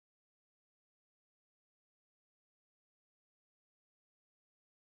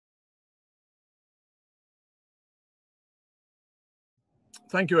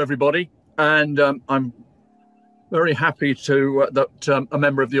Thank you, everybody. And I'm very happy that a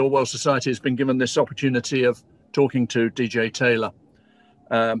member of the Orwell Society has been given this opportunity of talking to D.J.Taylor,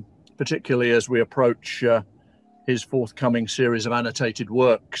 particularly as we approach his forthcoming series of annotated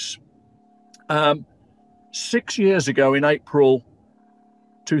works. 6 years ago, in April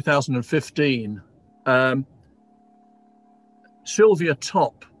 2015, Sylvia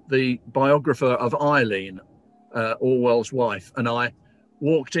Topp, the biographer of Eileen, Orwell's wife, and I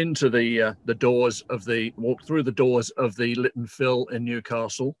walked into walked through the doors of the Lytton Phil in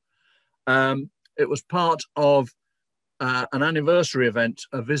Newcastle. It was part of an anniversary event,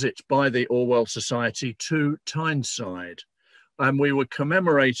 a visit by the Orwell Society to Tyneside, and we were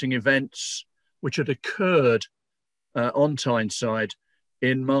commemorating events which had occurred on Tyneside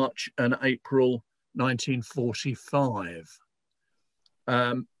in March and April 1945.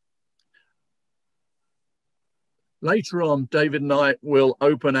 Later on, David and I will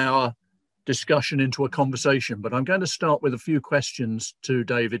open our discussion into a conversation, but I'm going to start with a few questions to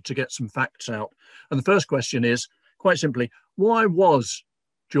David to get some facts out. And the first question is, quite simply, why was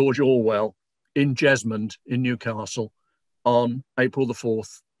George Orwell in Jesmond in Newcastle on April the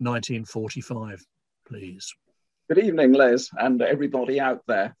 4th, 1945, please? Good evening, Les, and everybody out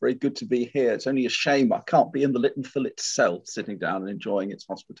there. Very good to be here. It's only a shame I can't be in the Lytton Phil itself, sitting down and enjoying its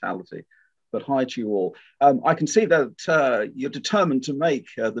hospitality. But hi to you all. I can see that you're determined to make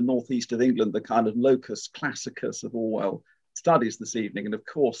the northeast of England the kind of locus classicus of Orwell studies this evening. And of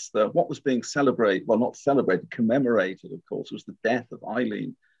course, what was being celebrated, well, not celebrated, commemorated, of course, was the death of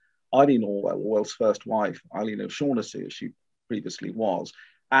Eileen Orwell, Orwell's first wife, Eileen O'Shaughnessy, as she previously was.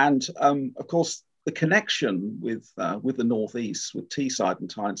 And of course, the connection with the northeast, with Teesside and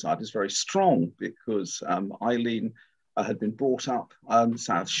Tyneside, is very strong because Eileen had been brought up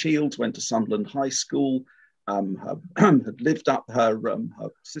South Shields, went to Sunderland High School, had lived up. Her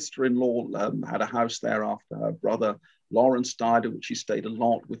sister-in-law had a house there after her brother Lawrence died, at which she stayed a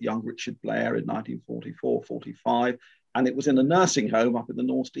lot with young Richard Blair in 1944-45. And it was in a nursing home up in the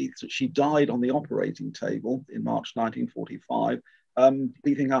northeast that she died on the operating table in March 1945,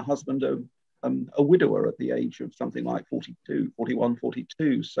 leaving her husband a widower at the age of something like 41,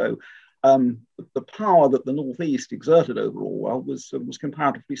 42. So the power that the Northeast exerted over Orwell was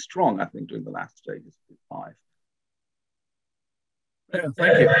comparatively strong, I think, during the last stages of his life. Yeah,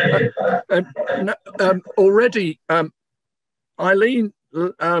 thank you. Already, Eileen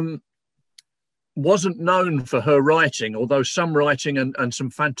wasn't known for her writing, although some writing and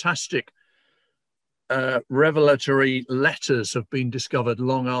some fantastic revelatory letters have been discovered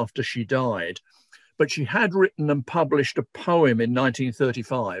long after she died. But she had written and published a poem in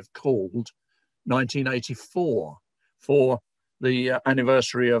 1935 called 1984 for the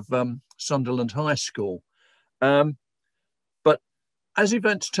anniversary of Sunderland High School. But as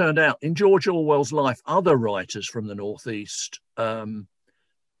events turned out, in George Orwell's life, other writers from the Northeast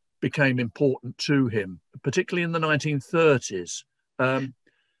became important to him, particularly in the 1930s.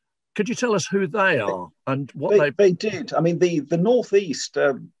 Could you tell us who they are and what they did? I mean, the Northeast,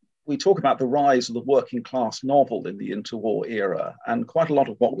 we talk about the rise of the working class novel in the interwar era, and quite a lot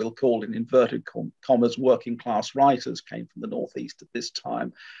of what we'll call in inverted commas working class writers came from the Northeast at this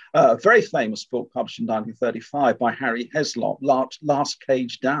time. A very famous book published in 1935 by Harry Heslop, Last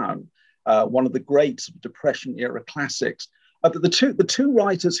Cage Down, one of the great Depression era classics. But the two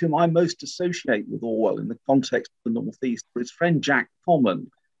writers whom I most associate with Orwell in the context of the Northeast were his friend Jack Common,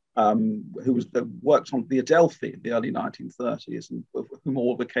 who worked on the Adelphi in the early 1930s and with whom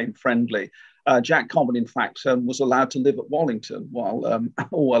all became friendly. Jack Common, in fact, was allowed to live at Wallington while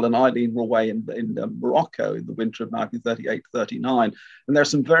Orwell and Eileen were away in Morocco in the winter of 1938-39. And there are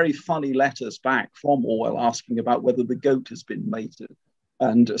some very funny letters back from Orwell asking about whether the goat has been mated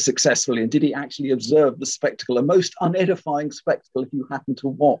and successfully, and did he actually observe the spectacle, a most unedifying spectacle if you happen to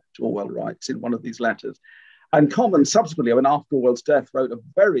watch, Orwell writes in one of these letters. And Common subsequently, I mean, after Orwell's death, wrote a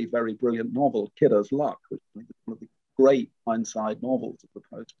very, very brilliant novel, Kidder's Luck, which is one of the great Tyneside novels of the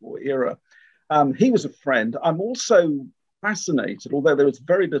post-war era. He was a friend. I'm also fascinated, although there is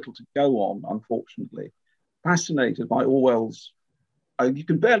very little to go on, unfortunately, fascinated by Orwell's, you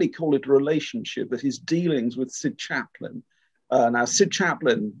can barely call it a relationship, but his dealings with Sid Chaplin. Now, Sid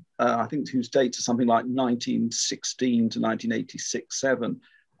Chaplin, I think whose dates are something like 1916 to 1986-7,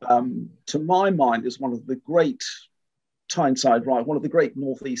 to my mind, is one of the great Tyneside writers, one of the great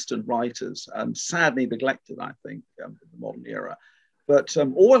Northeastern writers, sadly neglected, I think, in the modern era. But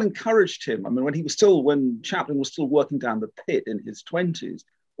Orwell encouraged him. I mean, when Chaplin was still working down the pit in his 20s,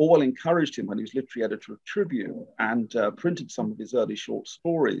 Orwell encouraged him when he was literary editor of Tribune and printed some of his early short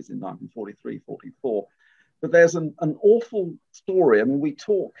stories in 1943-44. but there's an awful story. I mean, we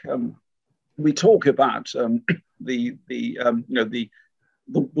talk about the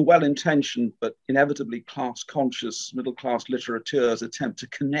well-intentioned but inevitably class-conscious middle-class litterateur's attempt to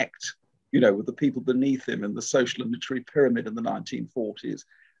connect, with the people beneath him in the social and literary pyramid in the 1940s.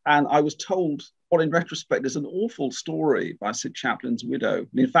 And I was told what, in retrospect, is an awful story by Sid Chaplin's widow.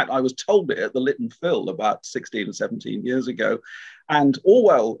 And in fact, I was told it at the Lytton Phil about 16 or 17 years ago. And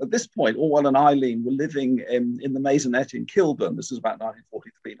Orwell, at this point, Orwell and Eileen were living in the Maisonette in Kilburn. This was about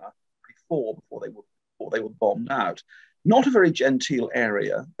 1943, 1944, before they were bombed out. Not a very genteel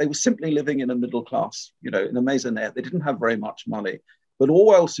area. They were simply living in a middle class, in a Maisonette. They didn't have very much money. But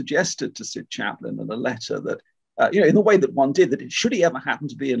Orwell suggested to Sid Chaplin in a letter that, in the way that one did, that should he ever happen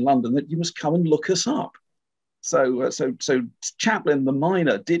to be in London, that you must come and look us up. So Chaplin, the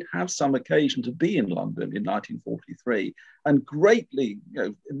miner, did have some occasion to be in London in 1943, and greatly,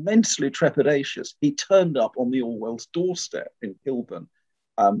 immensely trepidatious, he turned up on the Orwell's doorstep in Kilburn,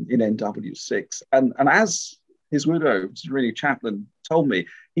 in NW6. And as his widow, really Chaplin, told me,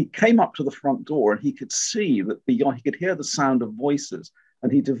 he came up to the front door and he could see that beyond, he could hear the sound of voices.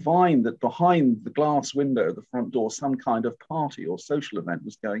 And he divined that behind the glass window of the front door, some kind of party or social event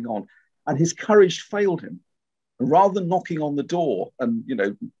was going on. And his courage failed him. And rather than knocking on the door and,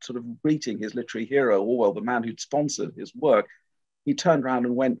 sort of greeting his literary hero, Orwell, the man who'd sponsored his work, he turned around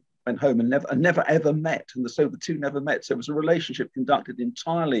and went home and never ever met. And so the two never met. So it was a relationship conducted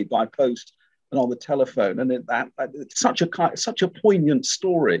entirely by post and on the telephone. And it's such a poignant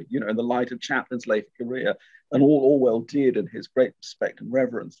story, in the light of Chaplin's later career. And all Orwell did, in his great respect and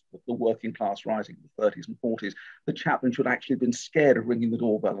reverence for the working class writing of the 30s and 40s, that Chaplin should actually have been scared of ringing the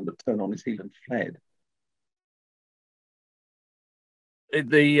doorbell and have turned on his heel and fled.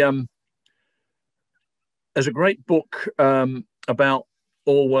 There's a great book about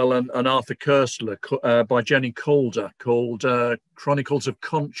Orwell and Arthur Koestler by Jenni Calder called Chronicles of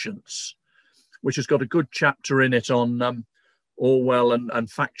Conscience, which has got a good chapter in it on Orwell and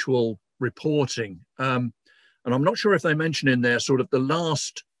factual reporting. And I'm not sure if they mention in there sort of the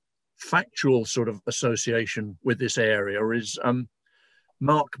last factual sort of association with this area is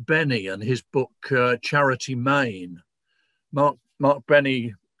Mark Benney and his book Charity Main. Mark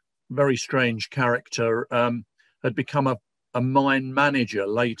Benney, very strange character, had become a mine manager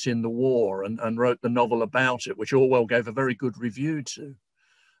late in the war and wrote the novel about it, which Orwell gave a very good review to.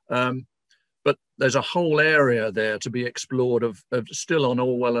 But there's a whole area there to be explored of still on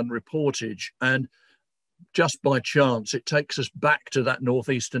Orwell and reportage. And just by chance, it takes us back to that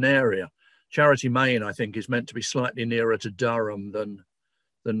northeastern area. Charity Main, I think, is meant to be slightly nearer to Durham than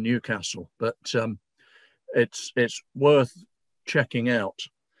Newcastle, but it's worth checking out.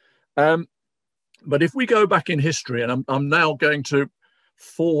 But if we go back in history, and I'm now going to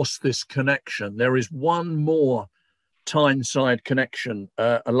force this connection, there is one more Tyneside connection,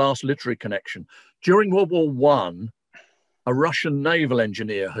 a last literary connection. During World War I, a Russian naval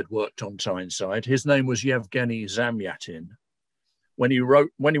engineer had worked on Tyneside. His name was Yevgeny Zamyatin. When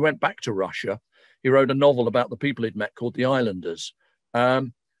he went back to Russia, he wrote a novel about the people he'd met called The Islanders.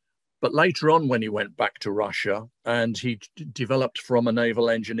 But later on, when he went back to Russia and he developed from a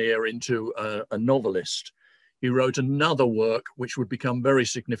naval engineer into a novelist, he wrote another work which would become very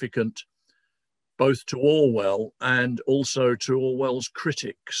significant both to Orwell and also to Orwell's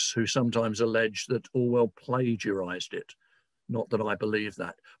critics, who sometimes allege that Orwell plagiarized it. Not that I believe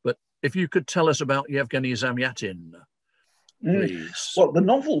that. But if you could tell us about Yevgeny Zamyatin, please. Well, the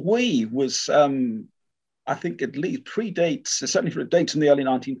novel We was, I think, at least predates, certainly for dates in the early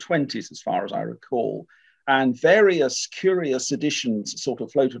 1920s, as far as I recall. And various curious editions sort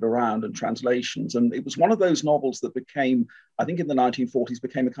of floated around and translations. And it was one of those novels that became, I think in the 1940s,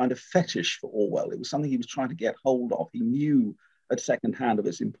 became a kind of fetish for Orwell. It was something he was trying to get hold of. He knew at second hand of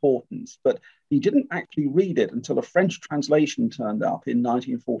its importance, but he didn't actually read it until a French translation turned up in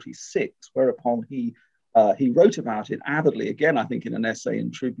 1946, whereupon he wrote about it avidly, again, I think in an essay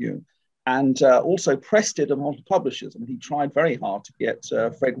in Tribune, and also pressed it among publishers. I mean, he tried very hard to get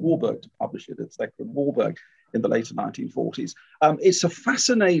Fred Warburg to publish it at Secker and Warburg in the later 1940s. It's a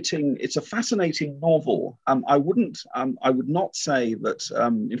fascinating novel. I would not say that.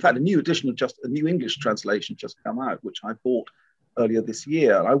 In fact, a new English translation just come out, which I bought earlier this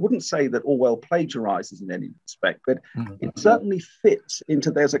year. I wouldn't say that Orwell plagiarizes in any respect, but it certainly fits into,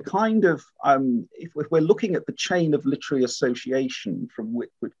 there's a kind of, if we're looking at the chain of literary association from which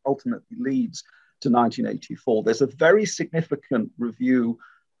ultimately leads to 1984, there's a very significant review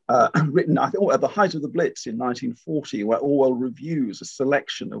written, I think, at the height of the Blitz in 1940, where Orwell reviews a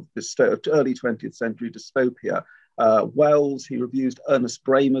selection of early 20th century dystopia Wells. He reviews Ernest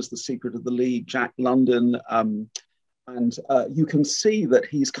Bramer's The Secret of the League, Jack London. And you can see that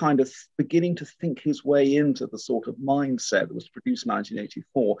he's kind of beginning to think his way into the sort of mindset that was produced in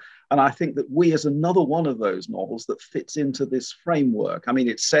 1984. And I think that We is another one of those novels that fits into this framework. I mean,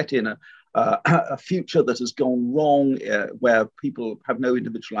 it's set in a future that has gone wrong, where people have no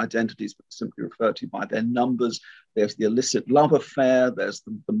individual identities but simply referred to by their numbers. There's the illicit love affair, there's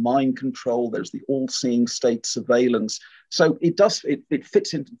the mind control, there's the all-seeing state surveillance. So it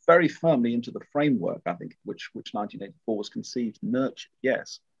fits in very firmly into the framework, I think, which 1984 was conceived and nurtured.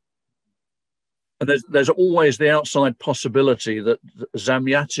 Yes. And there's always the outside possibility that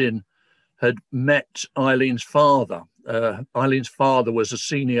Zamyatin had met Eileen's father. Eileen's father was a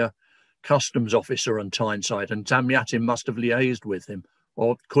senior customs officer on Tyneside, and Zamyatin must have liaised with him,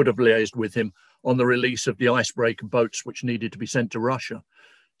 or could have liaised with him, on the release of the icebreaker boats which needed to be sent to Russia.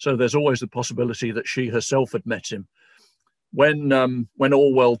 So there's always the possibility that she herself had met him. When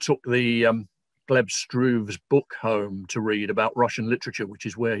Orwell took the Gleb Struve's book home to read about Russian literature, which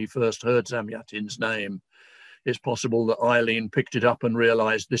is where he first heard Zamyatin's name, it's possible that Eileen picked it up and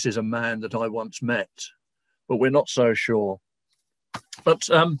realized, this is a man that I once met, but we're not so sure. But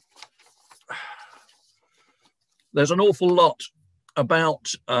there's an awful lot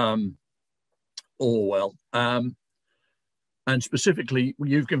about Orwell, and specifically,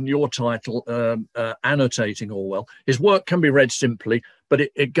 you've given your title, Annotating Orwell. His work can be read simply, but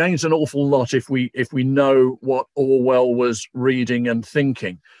it gains an awful lot if we know what Orwell was reading and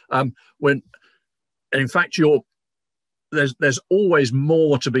thinking. In fact, there's always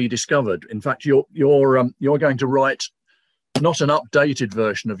more to be discovered. In fact, you're going to write not an updated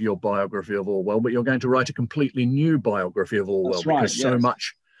version of your biography of Orwell, but you're going to write a completely new biography of Orwell. That's right, because yes.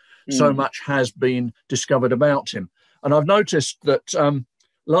 so much has been discovered about him. And I've noticed that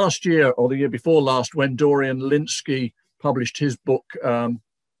last year or the year before last, when Dorian Lynskey published his book, The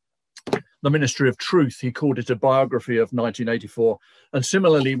Ministry of Truth, he called it a biography of 1984. And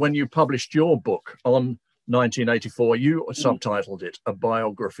similarly, when you published your book on 1984, you subtitled it a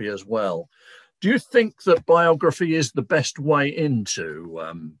biography as well. Do you think that biography is the best way into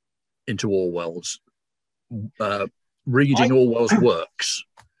Orwell's reading Orwell's works?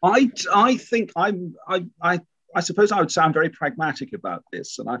 I think I suppose I would sound very pragmatic about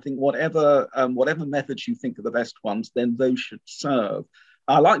this, and I think whatever methods you think are the best ones, then those should serve.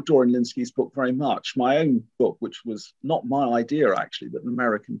 I like Dorian Lynskey's book very much. My own book, which was not my idea actually, but an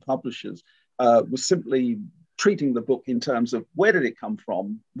American publisher's, was simply treating the book in terms of where did it come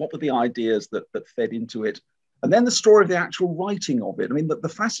from, what were the ideas that fed into it, and then the story of the actual writing of it. I mean, the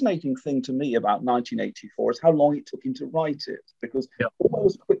fascinating thing to me about 1984 is how long it took him to write it, because Orwell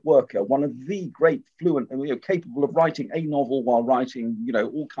was a quick worker, one of the great fluent, and capable of writing a novel while writing,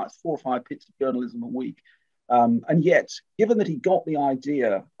 all kinds, 4 or 5 bits of journalism a week. And yet, given that he got the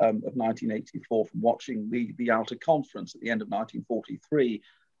idea of 1984 from watching the Yalta Conference at the end of 1943,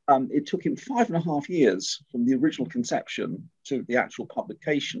 it took him 5.5 years from the original conception to the actual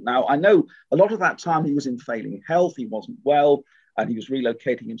publication. Now, I know a lot of that time he was in failing health, he wasn't well, and he was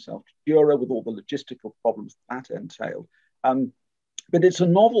relocating himself to Jura with all the logistical problems that entailed. But it's a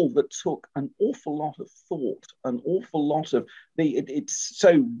novel that took an awful lot of thought, an awful lot of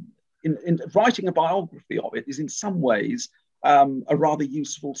in writing a biography of it is in some ways a rather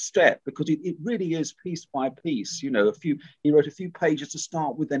useful step, because it really is piece by piece. He wrote a few pages to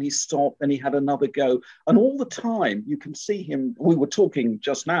start with, then he stopped, then he had another go, and all the time you can see him. We were talking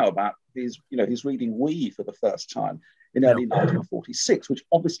just now about his reading We for the first time in early 1946, which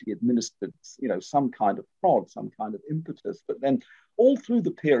obviously administered some kind of prod, some kind of impetus. But then all through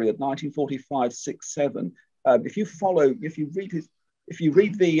the period 1945, 6, 7, if you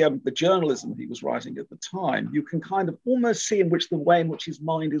read the journalism he was writing at the time, you can kind of almost see the way in which his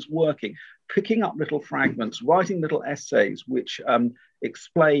mind is working, picking up little fragments, writing little essays which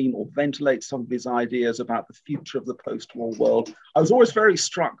explain or ventilate some of his ideas about the future of the post-war world. I was always very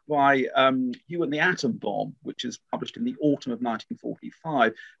struck by You and the Atom Bomb, which is published in the autumn of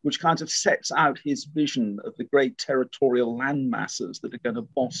 1945, which kind of sets out his vision of the great territorial land masses that are going to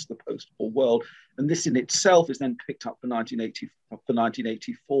boss the post-war world. And this in itself is then picked up for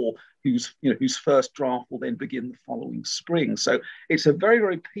 1984, whose first draft will then begin the following spring. So it's a very,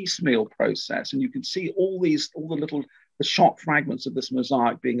 very piecemeal process, and you can see all the shot fragments of this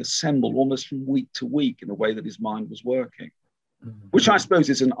mosaic being assembled almost from week to week in the way that his mind was working, which I suppose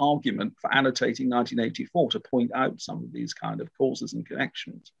is an argument for annotating 1984 to point out some of these kind of causes and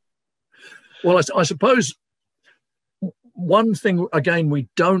connections. Well, I suppose one thing, again, we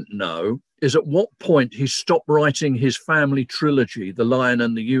don't know is at what point he stopped writing his family trilogy, The Lion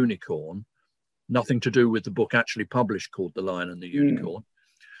and the Unicorn, nothing to do with the book actually published called The Lion and the Unicorn,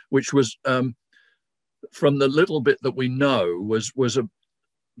 which was, from the little bit that we know, was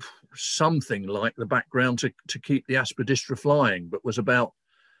something like the background to keep the aspidistra flying, but was about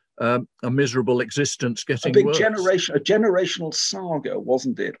a miserable existence getting worse. A generational saga,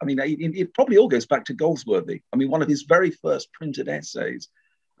 wasn't it? I mean, it probably all goes back to Goldsworthy. I mean, one of his very first printed essays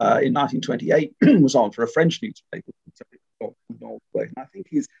in 1928 was on for a French newspaper. And I think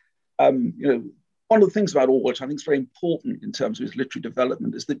he's, one of the things about Orwell, which I think is very important in terms of his literary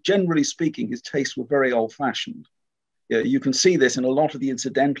development, is that generally speaking, his tastes were very old-fashioned. You can see this in a lot of the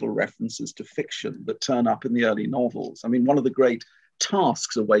incidental references to fiction that turn up in the early novels. I mean, one of the great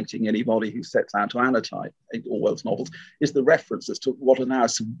tasks awaiting anybody who sets out to annotate Orwell's novels is the references to what are now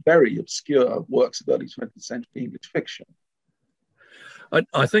some very obscure works of early 20th century English fiction.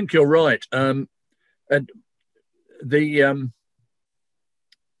 I think you're right. And the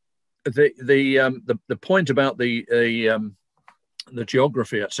point about the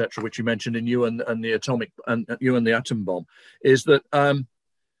geography, etc., which you mentioned in You and the Atomic and You and the Atom Bomb, is that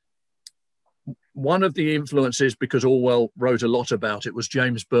one of the influences, because Orwell wrote a lot about it, was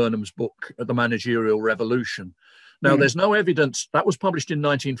James Burnham's book, The Managerial Revolution. Now, there's no evidence, that was published in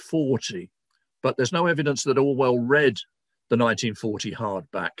 1940, but there's no evidence that Orwell read the 1940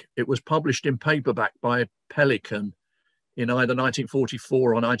 hardback. It was published in paperback by Pelican in either 1944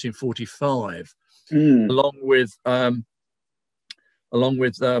 or 1945, along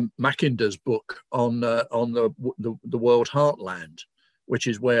with Mackinder's book on the world heartland, which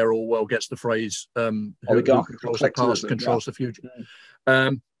is where Orwell gets the phrase "who controls the past controls the future."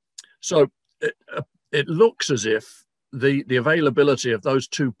 So it looks as if the availability of those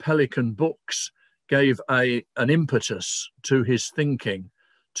two Pelican books gave an impetus to his thinking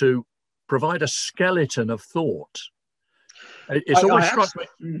to provide a skeleton of thought. It's always struck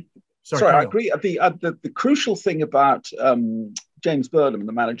me. Sorry, I agree. The crucial thing about James Burnham and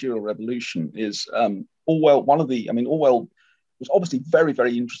the Managerial Revolution is Orwell. Orwell was obviously very,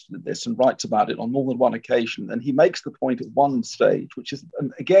 very interested in this and writes about it on more than one occasion. And he makes the point at one stage, which is,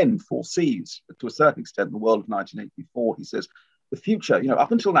 and again, foresees to a certain extent the world of 1984. He says, the future,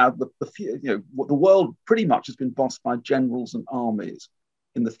 up until now, the world pretty much has been bossed by generals and armies.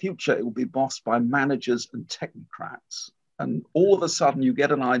 In the future, it will be bossed by managers and technocrats. And all of a sudden, you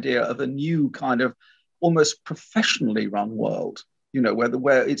get an idea of a new kind of almost professionally run world,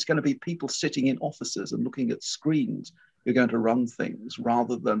 where it's going to be people sitting in offices and looking at screens who are going to run things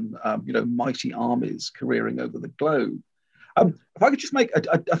rather than, mighty armies careering over the globe. If I could just make,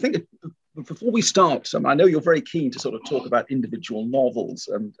 I think before we start, I know you're very keen to sort of talk about individual novels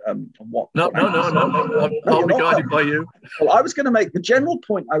and what. No. I'll be guided by you. Well, I was going to make the general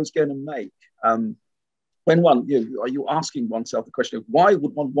point I was going to make. When are you asking oneself the question of why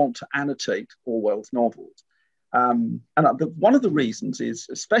would one want to annotate Orwell's novels? One of the reasons is,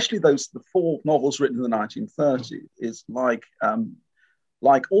 especially the four novels written in the 1930s, is like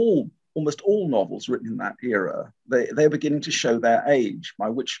almost all novels written in that era, they're beginning to show their age, by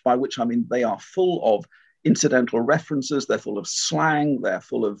which I mean they are full of incidental references, they're full of slang, they're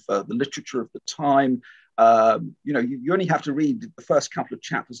full of the literature of the time. You only have to read the first couple of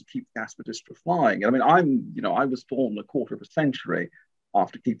chapters to Keep the Aspidistra Flying. I mean, I was born a quarter of a century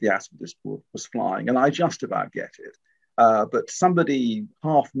after Keep the Aspidistra was flying, and I just about get it. But somebody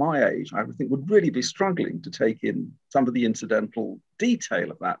half my age, I think, would really be struggling to take in some of the incidental detail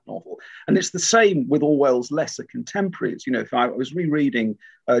of that novel. And it's the same with Orwell's lesser contemporaries. If I was rereading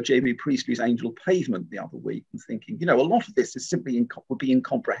J.B. Priestley's Angel Pavement the other week and thinking, a lot of this is simply would be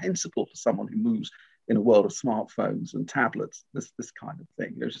incomprehensible for someone who moves in a world of smartphones and tablets, this kind of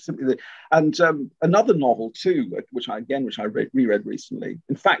thing. Just simply another novel too, which I reread recently.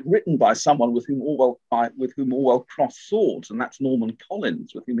 In fact, written by someone with whom Orwell crossed swords, and that's Norman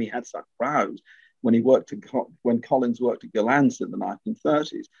Collins, with whom he had such rows when Collins worked at Lyons in the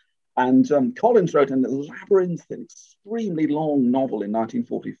 1930s. And Collins wrote an labyrinthine, extremely long novel in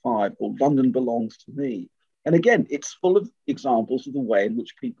 1945 called London Belongs to Me. And again, it's full of examples of the way in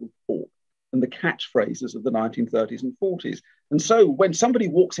which people talk and the catchphrases of the 1930s and 40s. And so when somebody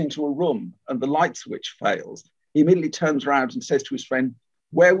walks into a room and the light switch fails, he immediately turns around and says to his friend,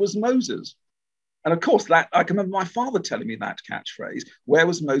 "Where was Moses?" And of course, I can remember my father telling me that catchphrase, "Where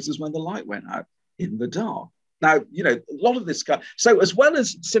was Moses when the light went out?" In the dark. Now, a lot of this guy. So as well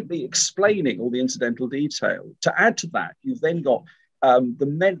as simply explaining all the incidental detail, to add to that, you've then got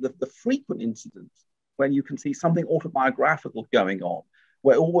the frequent incidents when you can see something autobiographical going on,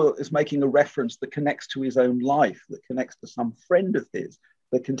 where Orwell is making a reference that connects to his own life, that connects to some friend of his,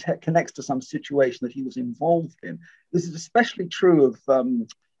 that connects to some situation that he was involved in. This is especially true of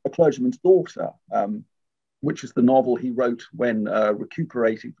A Clergyman's Daughter, which is the novel he wrote when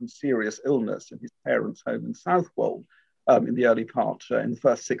recuperating from serious illness in his parents' home in Southwold in the early part, in the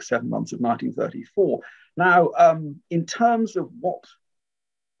first 6-7 months of 1934. Now, in terms of what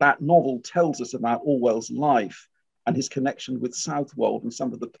that novel tells us about Orwell's life and his connection with Southwold and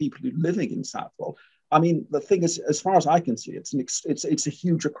some of the people who are living in Southwold, I mean, the thing is, as far as I can see, it's a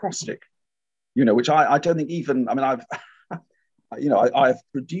huge acrostic, which I don't think even, I mean, I've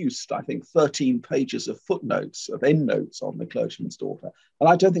produced, I think, 13 pages of footnotes, of endnotes on The Clergyman's Daughter, and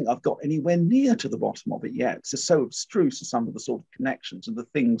I don't think I've got anywhere near to the bottom of it yet. It's just so abstruse to some of the sort of connections and the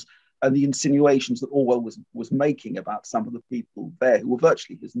things and the insinuations that Orwell was making about some of the people there who were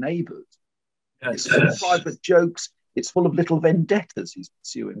virtually his neighbours. Yes. It's full of private jokes. It's full of little vendettas he's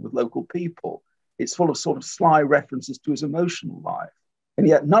pursuing with local people. It's full of sort of sly references to his emotional life. And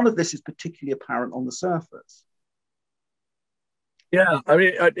yet none of this is particularly apparent on the surface. Yeah, I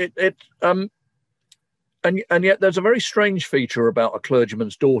mean, and yet there's a very strange feature about A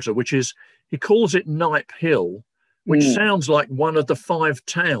Clergyman's Daughter, which is he calls it Knipe Hill, which sounds like one of the Five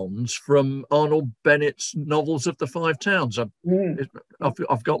Towns from Arnold Bennett's novels of the Five Towns. I've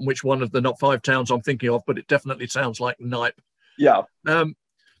forgotten which one of the not Five Towns I'm thinking of, but it definitely sounds like Knipe. Yeah.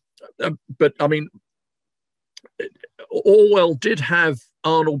 But I mean, Orwell did have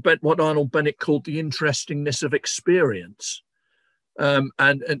what Arnold Bennett called the interestingness of experience.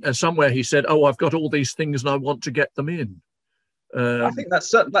 And somewhere he said, "Oh, I've got all these things and I want to get them in." I think that's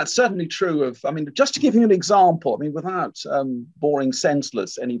certainly true of. I mean, just to give you an example, I mean, without boring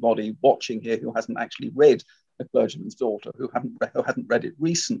senseless anybody watching here who hasn't actually read A Clergyman's Daughter, who hadn't read it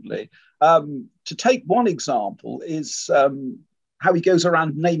recently, to take one example is how he goes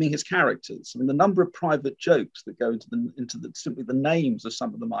around naming his characters. I mean, the number of private jokes that go into simply the names of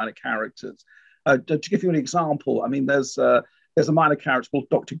some of the minor characters. To give you an example, I mean, there's a minor character called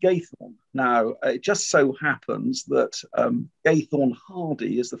Dr. Gaythorne. Now, it just so happens that Gaythorne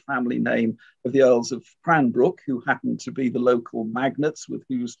Hardy is the family name of the Earls of Cranbrook, who happen to be the local magnates with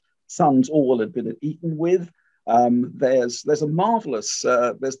whose sons Orwell had been at Eton with. There's a marvelous,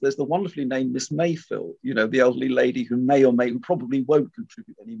 there's the wonderfully named Miss Mayfield, the elderly lady who probably won't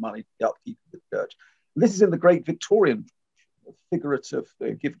contribute any money to the upkeep of the church. And this is in the great Victorian figurative,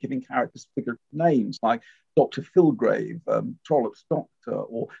 giving characters figurative names like Dr. Filgrave, Trollope's doctor,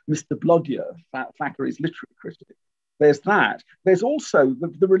 or Mr. Blodyer, Thackeray's literary critic. There's that. There's also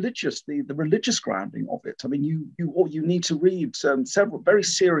the religious grounding of it. I mean, you need to read several very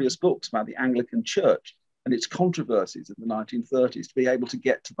serious books about the Anglican Church and its controversies in the 1930s to be able to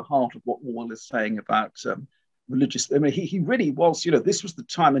get to the heart of what Orwell is saying about religious. I mean, he really was, this was the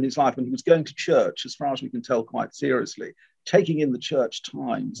time in his life when he was going to church, as far as we can tell, quite seriously, taking in the church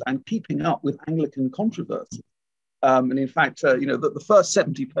times and keeping up with Anglican controversy. And in fact, the first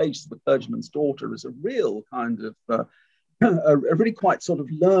 70 pages of The Clergyman's Daughter is a real kind of, a really quite sort of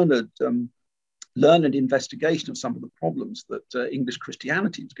learned investigation of some of the problems that English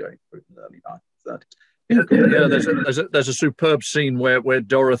Christianity was going through in the early 1930s. Yeah, there's a superb scene where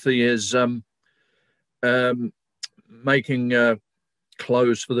Dorothy is making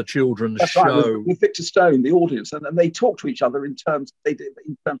clothes for the children's That's show. Right, with Victor Stone, the audience, and they talk to each other in terms of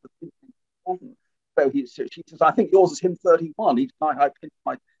so she says, "I think yours is hymn 31. Each night I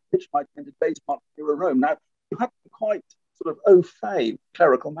pitch my tended base march near a Rome." Now, you have to be quite sort of au fait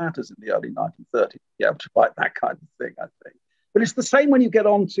clerical matters in the early 1930s to be able to write that kind of thing, I think. But it's the same when you get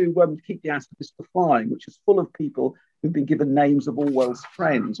on to Keep the Aspidistra Flying, which is full of people who've been given names of Orwell's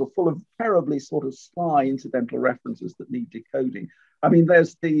friends, or full of terribly sort of sly incidental references that need decoding. I mean, I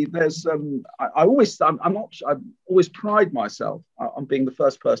always pride myself on being the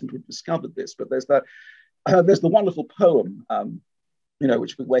first person to have discovered this, but there's the wonderful poem,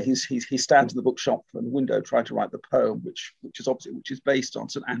 where he stands in the bookshop from the window trying to write the poem, which is based on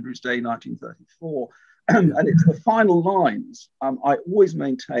St Andrew's Day, 1934. And it's the final lines, I always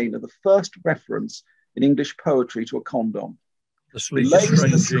maintain, are the first reference in English poetry to a condom. The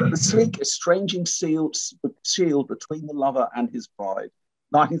sleek, estranging shield between the lover and his bride.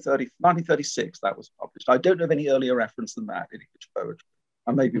 1936, that was published. I don't know of any earlier reference than that in English poetry.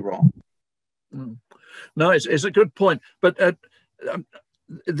 I may be wrong. No, it's a good point. But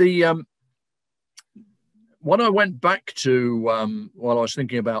what I went back to while I was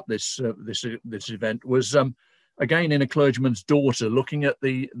thinking about this event was again in A Clergyman's Daughter, looking at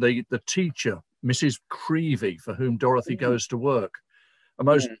the teacher, Mrs. Creevy, for whom Dorothy goes to work, a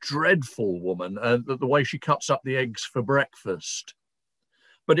most dreadful woman, the way she cuts up the eggs for breakfast.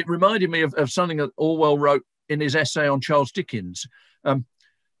 But it reminded me of something that Orwell wrote in his essay on Charles Dickens.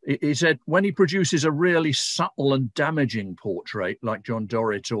 He said, when he produces a really subtle and damaging portrait like John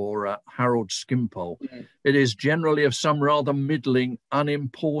Dorrit or Harold Skimpole, it is generally of some rather middling,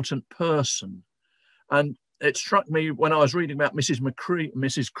 unimportant person. And it struck me when I was reading about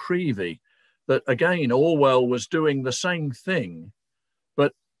Mrs. Creevey, that again, Orwell was doing the same thing,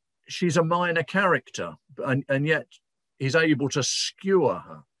 but she's a minor character, and yet he's able to skewer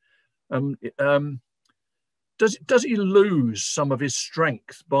her. Does he lose some of his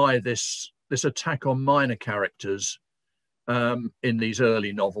strength by this attack on minor characters in these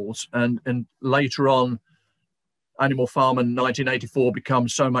early novels, and later on, Animal Farm in 1984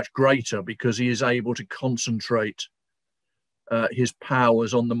 becomes so much greater because he is able to concentrate his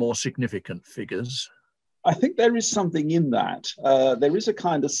powers on the more significant figures? I think there is something in that. There is a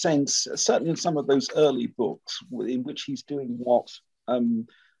kind of sense, certainly in some of those early books, in which he's doing what I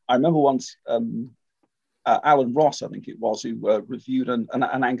remember once. Alan Ross, I think it was, who reviewed an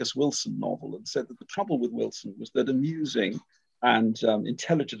Angus Wilson novel and said that the trouble with Wilson was that, amusing and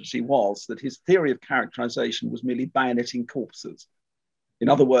intelligent as he was, that his theory of characterization was merely bayoneting corpses. In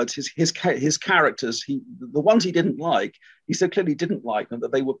other words, his characters, the ones he didn't like, he so clearly didn't like them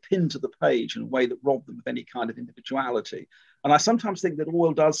that they were pinned to the page in a way that robbed them of any kind of individuality. And I sometimes think that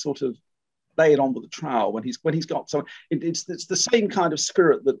Orwell does sort of lay it on with the trowel when he's got so it's the same kind of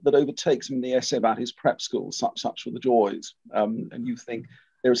spirit that overtakes him in the essay about his prep school, such were the joys. And you think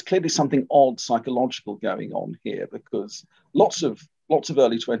there is clearly something odd psychological going on here, because lots of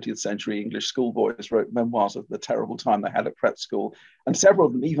early 20th century English schoolboys wrote memoirs of the terrible time they had at prep school, and several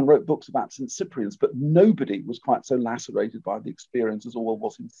of them even wrote books about St. Cyprian's, but nobody was quite so lacerated by the experience as Orwell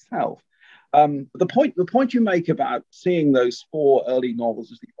was himself. The point you make about seeing those four early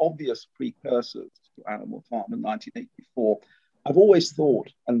novels as the obvious precursors to Animal Farm in 1984, I've always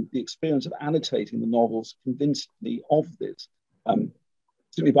thought, and the experience of annotating the novels convinced me of this,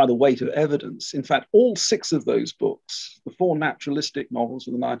 simply by the weight of evidence. In fact, all six of those books, the four naturalistic novels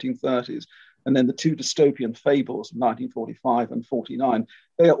of the 1930s, and then the two dystopian fables of 1945 and 49,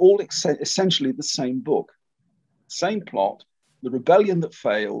 they are all essentially the same book, same plot, the rebellion that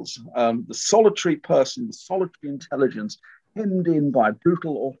fails, the solitary person, the solitary intelligence, hemmed in by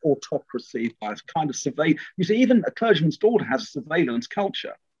brutal autocracy, by a kind of surveillance. You see, even A Clergyman's Daughter has a surveillance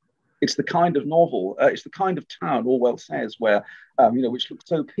culture. It's the kind of novel, it's the kind of town, Orwell says, where, which looks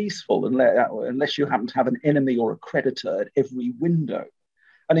so peaceful unless you happen to have an enemy or a creditor at every window.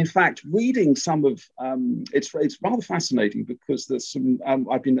 And in fact, reading some of, it's rather fascinating, because there's some,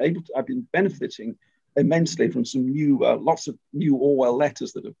 I've been benefiting immensely from some lots of new Orwell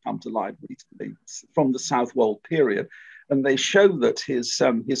letters that have come to light recently from the Southwold period. And they show that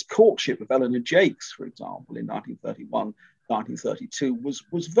his courtship of Eleanor Jakes, for example, in 1931, 1932,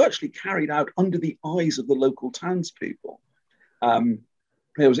 was virtually carried out under the eyes of the local townspeople. As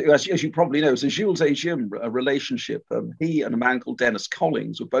you probably know, it was a Jules et Jim relationship. He and a man called Dennis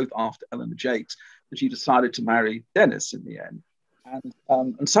Collings were both after Eleanor Jakes, and she decided to marry Dennis in the end.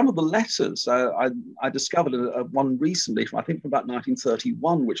 And some of the letters, I discovered one recently, I think from about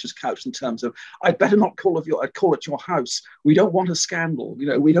 1931, which is couched in terms of, I'd better not I'd call at your house. We don't want a scandal.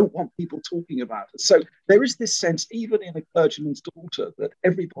 We don't want people talking about it. So there is this sense, even in A Clergyman's Daughter, that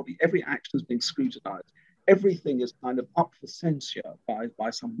every action is being scrutinized. Everything is kind of up for censure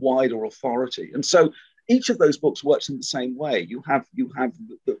by some wider authority. And so each of those books works in the same way. You have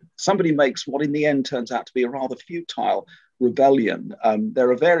somebody makes what in the end turns out to be a rather futile rebellion.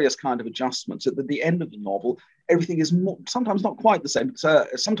 There are various kind of adjustments. At the end of the novel, everything is sometimes not quite the same.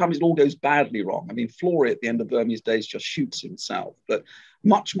 Sometimes it all goes badly wrong. I mean, Flory at the end of Burmese Days just shoots himself. But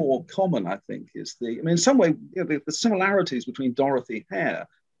much more common, I think, is in some way, the similarities between Dorothy Hare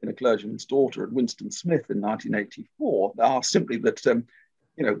in A Clergyman's Daughter and Winston Smith in 1984 are simply that,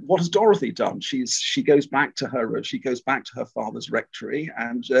 what has Dorothy done? She goes back to her father's rectory,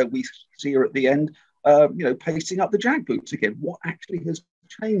 and we see her at the end, pasting up the jackboots again. What actually has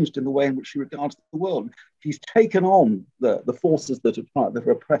changed in the way in which she regards the world? She's taken on the forces that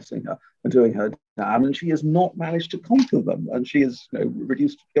are oppressing her and doing her down, and she has not managed to conquer them, and she is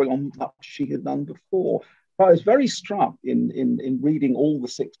reduced to going on much she had done before. I was very struck in reading all the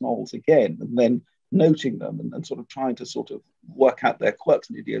six novels again, and then noting them and sort of trying to sort of work out their quirks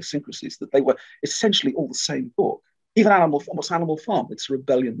and idiosyncrasies, that they were essentially all the same book. Even Animal Farm? It's a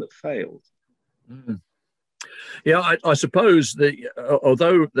rebellion that failed. Mm. Yeah, I suppose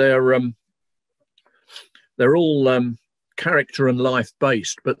although they're all character and life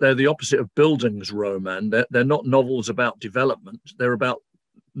based, but they're the opposite of Bildungsroman. They're not novels about development. They're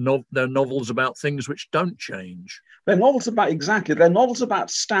novels about things which don't change. They're novels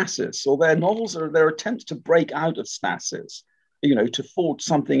about stasis, or they're attempts to break out of stasis. to forge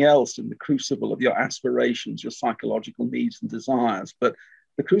something else in the crucible of your aspirations, your psychological needs and desires. But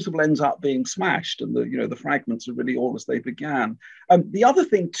the crucible ends up being smashed, and the fragments are really all as they began. The other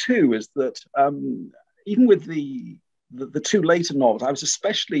thing too is that even with the two later novels, I was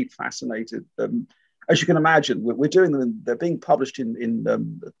especially fascinated. As you can imagine, we're doing them; they're being published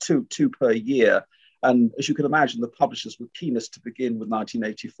in two per year. And as you can imagine, the publishers were keenest to begin with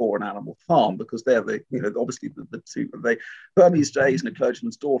 1984 and Animal Farm, because they're obviously the two. Burmese Days and A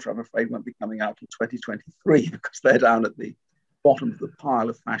Clergyman's Daughter, I'm afraid, won't be coming out in 2023 because they're down at the bottom of the pile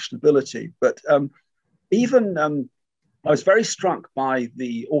of fashionability. But I was very struck by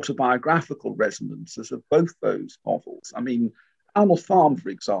the autobiographical resonances of both those novels. I mean, Animal Farm, for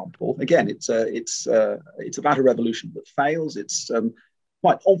example, again, it's about a revolution that fails. It's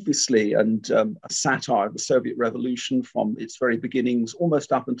quite obviously a satire of the Soviet Revolution from its very beginnings,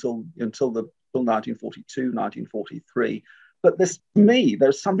 almost up until 1942, 1943. But to me,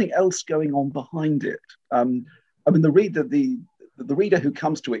 there's something else going on behind it. I mean, the reader who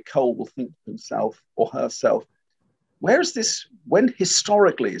comes to it cold will think to himself or herself, when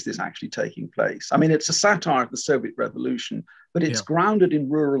historically is this actually taking place? I mean, it's a satire of the Soviet Revolution, but it's grounded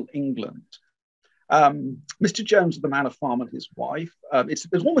in rural England. Mr. Jones of the Manor Farm and his wife, it's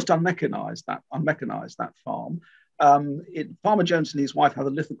almost unmechanized, that farm. Farmer Jones and his wife have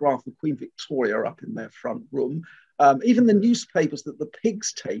a lithograph of Queen Victoria up in their front room. Even the newspapers that the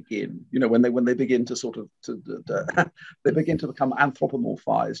pigs take in, when they begin to they begin to become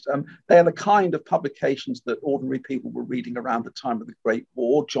anthropomorphized. They are the kind of publications that ordinary people were reading around the time of the Great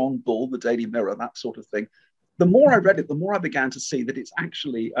War, John Bull, the Daily Mirror, that sort of thing. The more I read it, the more I began to see that it's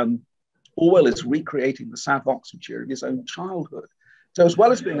actually Orwell is recreating the South Oxfordshire of his own childhood. So as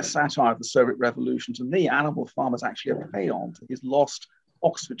well as being a satire of the Soviet Revolution, to me, Animal Farm is actually a paean to his lost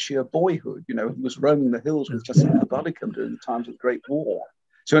Oxfordshire boyhood. He was roaming the hills with Jacinta Buddicombe during the times of the Great War.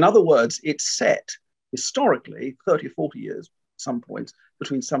 So in other words, it's set historically 30 or 40 years at some point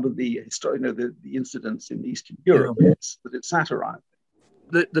between some of the incidents in Eastern Europe that it's satirized.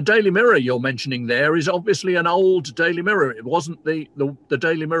 The Daily Mirror you're mentioning there is obviously an old Daily Mirror. It wasn't the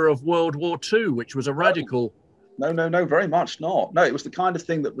Daily Mirror of World War II, which was a radical. No, very much not. No, it was the kind of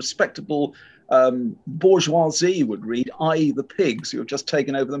thing that respectable bourgeoisie would read, i.e. the pigs who have just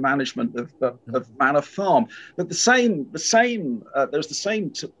taken over the management of Manor Farm. But there's the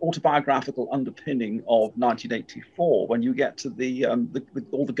same autobiographical underpinning of 1984 when you get to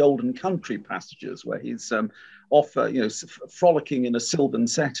all the Golden Country passages where he's frolicking in a sylvan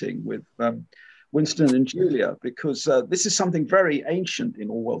setting with Winston and Julia, because this is something very ancient in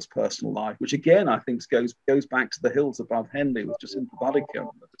Orwell's personal life, which again I think goes back to the hills above Henley with Jacinta Buddicombe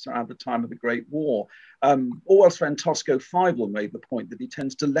around the time of the Great War. Orwell's friend Tosco Fievel made the point that he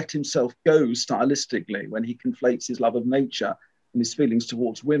tends to let himself go stylistically when he conflates his love of nature and his feelings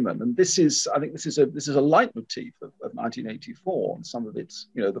towards women. And this is a leitmotif of 1984 and some of its,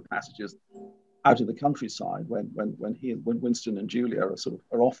 the passages out of the countryside when Winston and Julia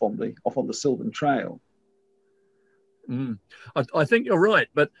are off on the Sylvan Trail. I think you're right,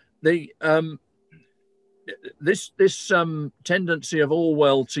 but this tendency of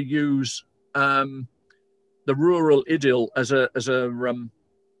Orwell to use the rural idyll as an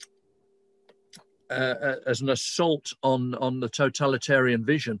assault on the totalitarian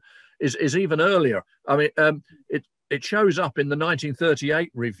vision is even earlier. I mean, it shows up in the 1938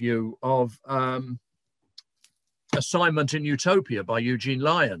 review of Assignment in Utopia by Eugene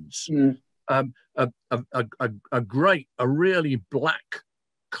Lyons. A really black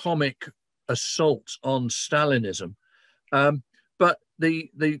comic assault on Stalinism. But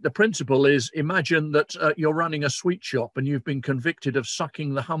the principle is, imagine that you're running a sweet shop and you've been convicted of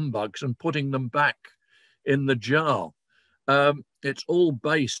sucking the humbugs and putting them back in the jar. It's all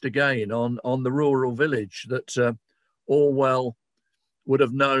based again on the rural village that Orwell would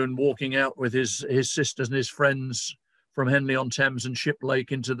have known, walking out with his sisters and his friends from Henley-on-Thames and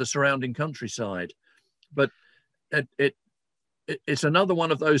Shiplake into the surrounding countryside. But it's another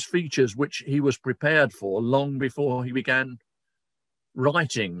one of those features which he was prepared for long before he began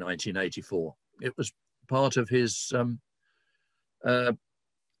writing 1984. It was part of his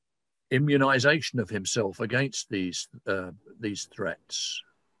immunization of himself against these threats.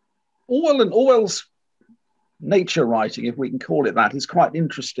 Orwell's nature writing, if we can call it that, is quite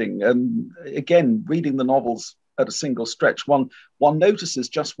interesting. And again, reading the novels at a single stretch, one notices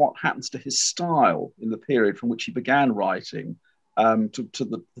just what happens to his style in the period from which he began writing to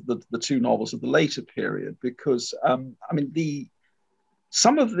the two novels of the later period. Because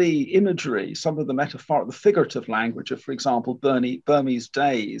some of the imagery, some of the metaphor, the figurative language of, for example, Burmese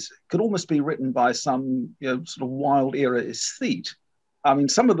days could almost be written by some, sort of wild era aesthete. I mean,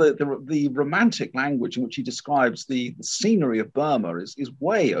 some of the romantic language in which he describes the scenery of Burma is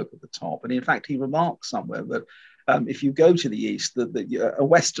way over the top. And in fact, he remarks somewhere that if you go to the East, a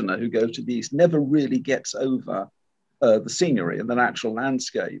Westerner who goes to the East never really gets over the scenery and the natural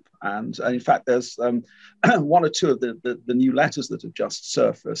landscape. And in fact, there's one or two of the new letters that have just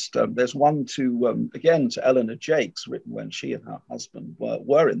surfaced. There's one again to Eleanor Jakes, written when she and her husband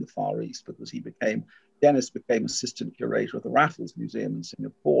were in the Far East, because Dennis became assistant curator of the Raffles Museum in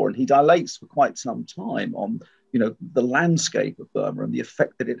Singapore. And he dilates for quite some time on, the landscape of Burma and the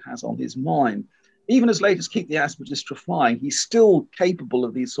effect that it has on his mind. Even as late as Keep the Aspidistra Flying, he's still capable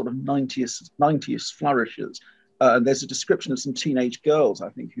of these sort of 90s flourishes. And there's a description of some teenage girls, I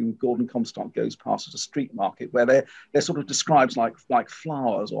think, who Gordon Comstock goes past at a street market, where they're sort of described like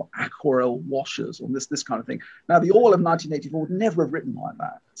flowers or aquarelle washes or this kind of thing. Now, the Orwell of 1984 would never have written like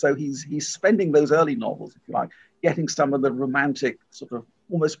that. So he's spending those early novels, if you like, getting some of the romantic, sort of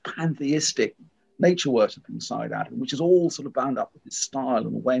almost pantheistic nature worshiping side out of him, which is all sort of bound up with his style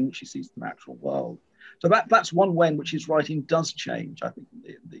and the way in which he sees the natural world. So that's one way in which his writing does change. I think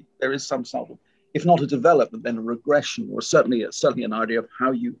there is some sort of, if not a development, then a regression, or certainly an idea of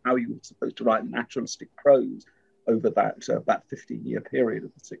how you were supposed to write naturalistic prose over that 15-year period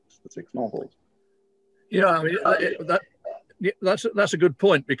of the six novels. Yeah, I mean that's a good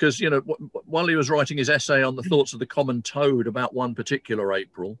point, because while he was writing his essay on the thoughts of the common toad about one particular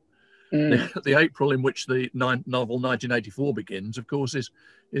April, the April in which the novel 1984 begins, of course,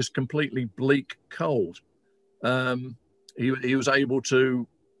 is completely bleak cold. He was able to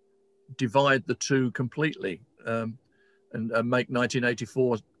divide the two completely and make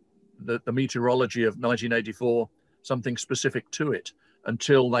 1984, the meteorology of 1984, something specific to it,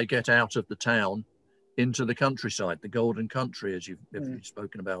 until they get out of the town into the countryside, the golden country, as you've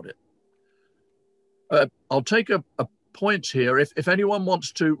spoken about it. I'll take a point here. If anyone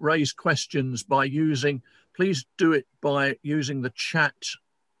wants to raise questions please do it by using the chat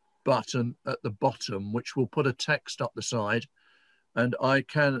button at the bottom, which will put a text up the side, and I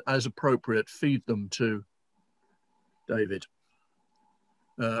can, as appropriate, feed them to David.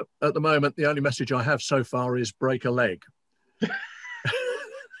 At the moment, the only message I have so far is break a leg.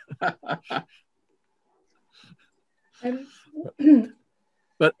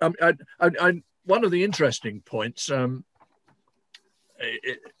 But one of the interesting points I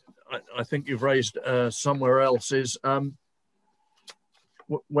think you've raised somewhere else is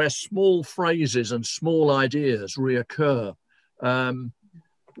where small phrases and small ideas reoccur.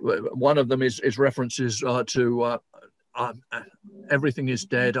 One of them is references to everything is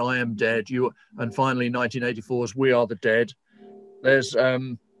dead, I am dead, you, and finally 1984's We Are the Dead. There's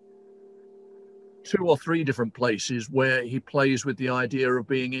 2 or 3 different places where he plays with the idea of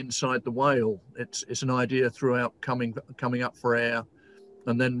being inside the whale. It's an idea throughout coming up for air,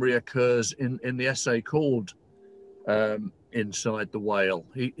 and then reoccurs in the essay called Inside the Whale.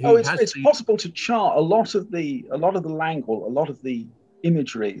 It's possible to chart a lot of the language, a lot of the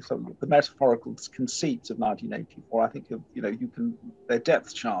imagery, some of the metaphorical conceits of 1984. I think their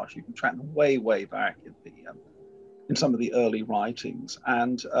depth charts. You can track them way back in some of the early writings,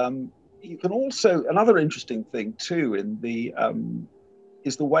 and you can also, another interesting thing too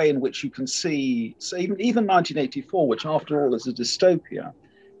is the way in which you can see, so even 1984, which after all is a dystopia,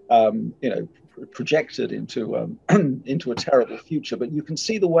 projected into a terrible future, but you can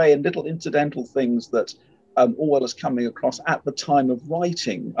see the way in little incidental things that Orwell is coming across at the time of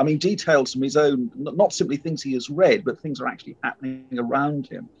writing. I mean, details from his own, not simply things he has read, but things are actually happening around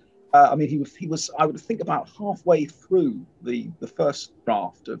him. I mean, he was, I would think, about halfway through the first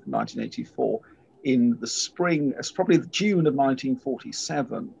draft of 1984 in the spring, it's probably June of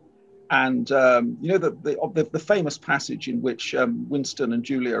 1947. And the famous passage in which Winston and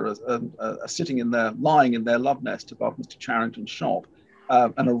Julia are lying in their love nest above Mr. Charrington's shop,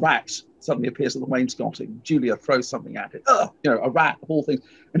 and a rat suddenly appears at the wainscoting. Julia throws something at it. A rat of all things.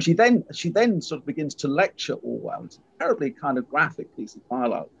 And she then sort of begins to lecture Orwell. It's a terribly kind of graphic piece of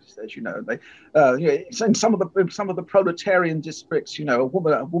dialogue. She says, in some of the proletarian districts, a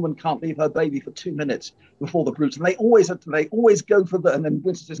woman can't leave her baby for 2 minutes before the brutes, and they always go for the. And then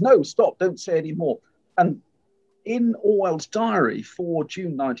Winston says, "No, stop! Don't say any more." And in Orwell's diary for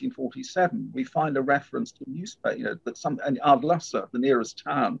June 1947, we find a reference to a newspaper, that Ardlussa, the nearest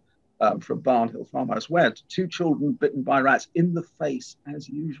town from Barnhill Farmhouse, where 2 children bitten by rats in the face as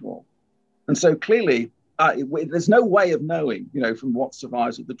usual. And so clearly, there's no way of knowing, from what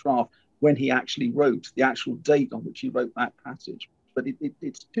survives of the draft, when he actually wrote, the actual date on which he wrote that passage. but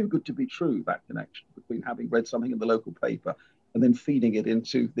it's too good to be true, that connection between having read something in the local paper and then feeding it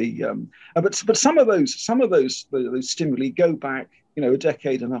into the. But some of those stimuli go back, a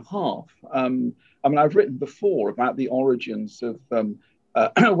decade and a half. I mean, I've written before about the origins of when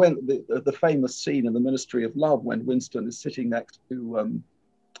the famous scene in the Ministry of Love when Winston is sitting next to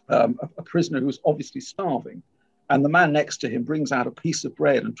a prisoner who's obviously starving, and the man next to him brings out a piece of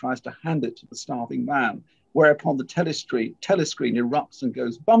bread and tries to hand it to the starving man, whereupon the telescreen erupts and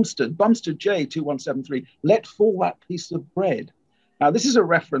goes, Bumstead J2173, let fall that piece of bread. Now, this is a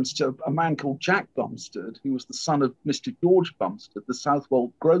reference to a man called Jack Bumstead, who was the son of Mr. George Bumstead, the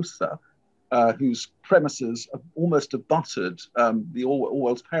Southwold grocer, whose premises almost abutted the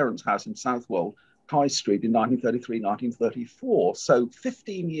Orwell's parents' house in Southwold, High Street, in 1933, 1934. So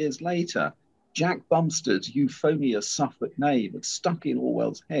 15 years later, Jack Bumstead's euphonious Suffolk name had stuck in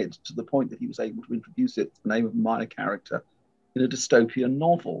Orwell's head to the point that he was able to introduce it to the name of a minor character in a dystopian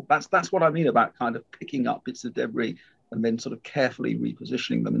novel. That's what I mean about kind of picking up bits of debris and then sort of carefully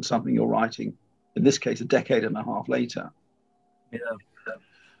repositioning them in something you're writing, in this case, a decade and a half later. Yeah.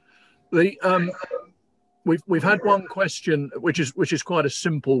 We've had one question, which is quite a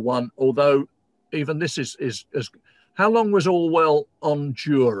simple one, although even this is how long was Orwell on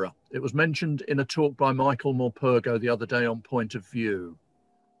Jura? It was mentioned in a talk by Michael Morpurgo the other day on Point of View.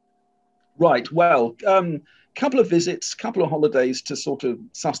 Right. Well, couple of visits, couple of holidays to sort of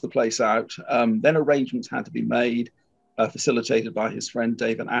suss the place out. Then arrangements had to be made, facilitated by his friend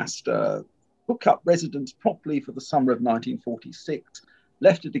David Astor. Took up residence properly for the summer of 1946.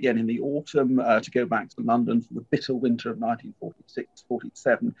 Left it again in the autumn to go back to London for the bitter winter of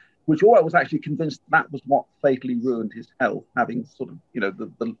 1946-47, which Orwell was actually convinced that was what fatally ruined his health, having sort of,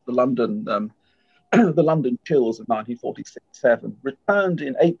 the London the London chills of 1946-7. Returned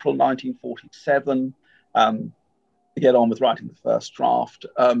in April 1947 to get on with writing the first draft.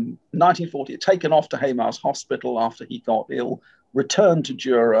 1940, taken off to Haymarsh Hospital after he got ill, returned to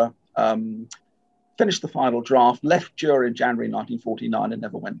Jura, finished the final draft, left Jura in January 1949 and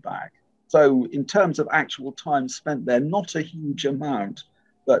never went back. So in terms of actual time spent there, not a huge amount,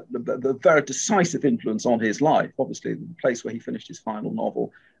 but the very decisive influence on his life, obviously the place where he finished his final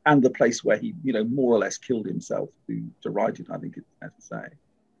novel and the place where he, more or less killed himself to write it, I think it's fair to say.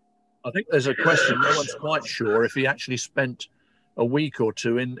 I think there's a question, no one's quite sure if he actually spent a week or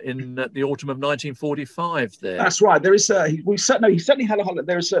two in the autumn of 1945 there. That's right. There is he certainly had a holiday.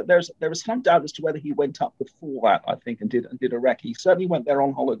 There is some doubt as to whether he went up before that, I think, and did a rec. He certainly went there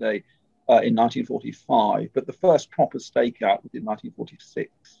on holiday in 1945, but the first proper stakeout was in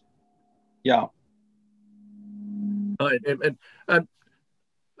 1946. Yeah.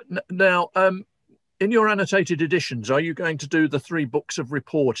 Now, in your annotated editions, are you going to do the 3 books of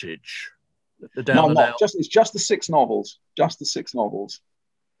reportage? No, not. It's just the 6 novels. Just the 6 novels.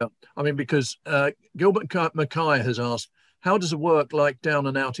 I mean, because Gilbert Mackay has asked, how does a work like Down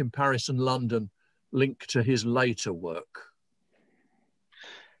and Out in Paris and London link to his later work?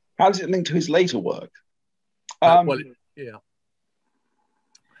 How does it link to his later work? Well,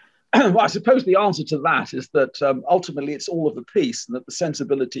 I suppose the answer to that is that ultimately it's all of the piece, and that the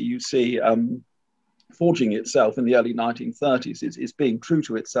sensibility you see forging itself in the early 1930s is being true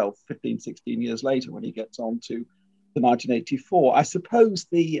to itself 15, 16 years later when he gets on to 1984. I suppose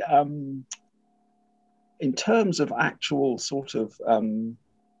in terms of actual sort of,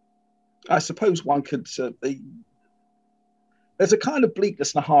 I suppose one could, there's a kind of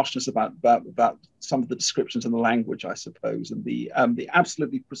bleakness and a harshness about some of the descriptions and the language, I suppose, and the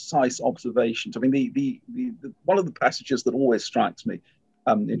absolutely precise observations. I mean, the one of the passages that always strikes me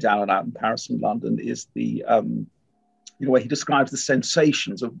in Down and Out in Paris and London is the where he describes the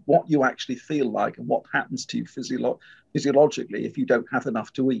sensations of what you actually feel like and what happens to you physiologically if you don't have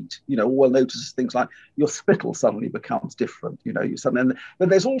enough to eat. Orwell notices things like your spittle suddenly becomes different. But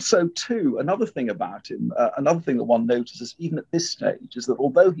there's also too another thing about him. Another thing that one notices even at this stage is that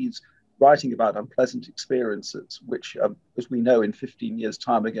although he's writing about unpleasant experiences, which, as we know, in 15 years'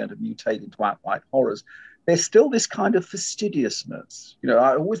 time are going to mutate into outright horrors, there's still this kind of fastidiousness.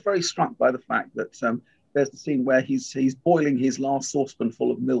 I'm always very struck by the fact that there's the scene where he's boiling his last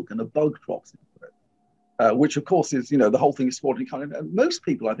saucepanful of milk and a bug drops into it, which of course is, the whole thing is sporting kind. And most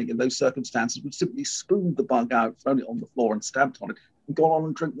people, I think, in those circumstances would simply spoon the bug out, thrown it on the floor and stamped on it and gone on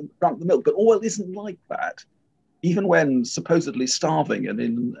and drunk the milk. But Orwell isn't like that. Even when supposedly starving and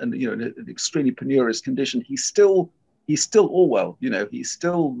in an extremely penurious condition, he's still Orwell. He's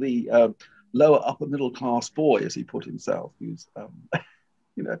still the lower upper middle class boy, as he put himself. Who's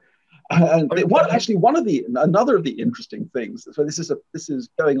another of the interesting things. So this is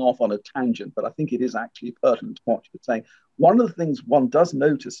going off on a tangent, but I think it is actually pertinent to what you're saying. one of the things one does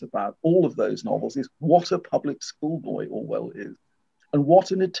notice about all of those novels is what a public schoolboy Orwell is, and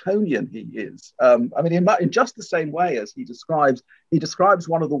what an Etonian he is. I mean, in just the same way as he describes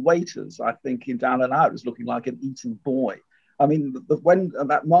one of the waiters, I think, in Down and Out as looking like an eaten boy. I mean, when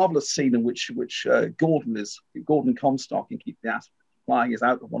that marvelous scene in which Gordon Comstock in Keep the Aspirant Flying is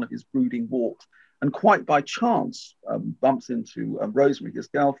out on one of his brooding walks, and quite by chance bumps into Rosemary, his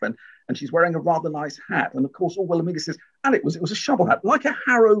girlfriend, and she's wearing a rather nice hat. And of course, Orwell immediately says, and it was a shovel hat, like a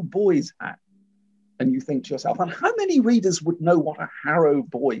Harrow boy's hat. And you think to yourself, and how many readers would know what a Harrow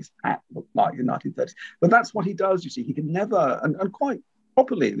boy's hat looked like in 1930s? But that's what he does, you see. He can never, and quite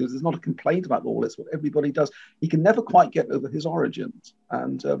properly, there's not a complaint about all this, what everybody does. He can never quite get over his origins.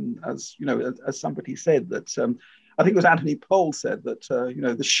 And as you know, as somebody said, that I think it was Anthony Powell said that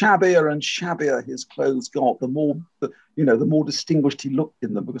the shabbier and shabbier his clothes got, the more distinguished he looked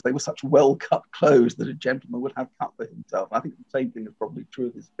in them, because they were such well-cut clothes that a gentleman would have cut for himself. I think the same thing is probably true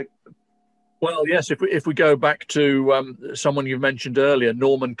of his fiction. Well, yes, if we go back to someone you mentioned earlier,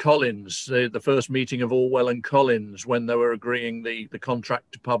 Norman Collins, the first meeting of Orwell and Collins when they were agreeing the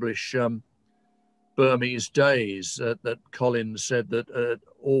contract to publish Burmese Days, that Collins said that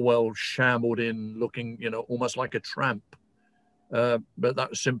Orwell shambled in looking, almost like a tramp. But that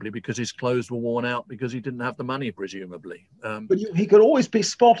was simply because his clothes were worn out because he didn't have the money, presumably. But he could always be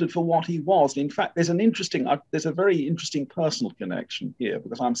spotted for what he was. In fact, there's a very interesting personal connection here,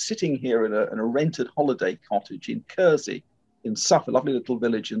 because I'm sitting here in a rented holiday cottage in Kersey, in Suffolk, a lovely little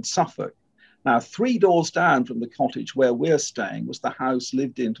village in Suffolk. Now, 3 doors down from the cottage where we're staying was the house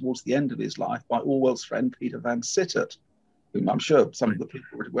lived in towards the end of his life by Orwell's friend Peter Van Sittert, whom I'm sure some of the people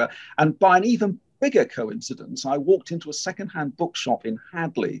already were. And by an even bigger coincidence, I walked into a second-hand bookshop in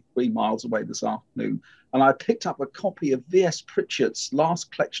Hadley, 3 miles away this afternoon, and I picked up a copy of V.S. Pritchard's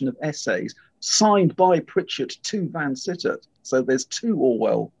last collection of essays, signed by Pritchard to Van Sittert. So there's 2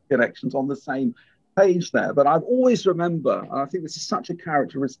 Orwell connections on the same page there. But I've always remember, and I think this is such a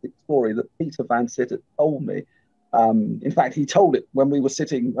characteristic story that Peter Van Sittert told me. In fact, he told it when we were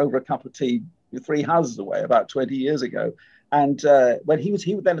sitting over a cup of tea 3 houses away about 20 years ago. And when he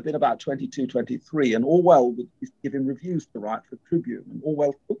would then have been about 22, 23, and Orwell would give him reviews to write for Tribune. And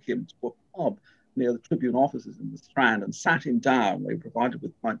Orwell took him to a pub near the Tribune offices in the Strand and sat him down. They were provided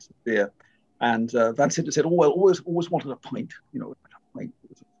with pints of beer. And Van Sittert said, Orwell always wanted a pint, a pint. It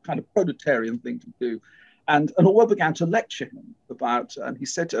was a kind of proletarian thing to do. And Orwell began to lecture him about, and he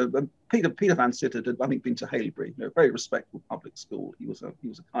said to Peter Van Sittert had, I think, been to Haileybury, very respectable public school. He was a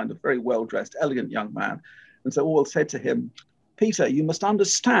kind of very well-dressed, elegant young man. And so Orwell said to him, Peter, you must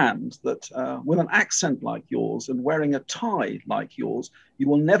understand that with an accent like yours and wearing a tie like yours, you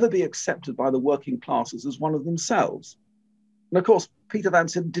will never be accepted by the working classes as one of themselves. And of course, Peter Van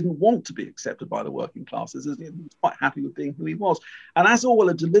Sittert didn't want to be accepted by the working classes. He was quite happy with being who he was. And as Orwell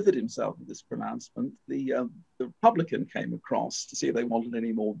had delivered himself with this pronouncement, the publican came across to see if they wanted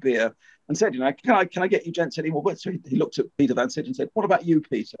any more beer and said, can I get you gents any more beer? So he looked at Peter Van Sittert and said, what about you,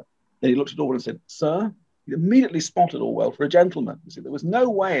 Peter? Then he looked at Orwell and said, sir? He immediately spotted Orwell for a gentleman. You see, there was no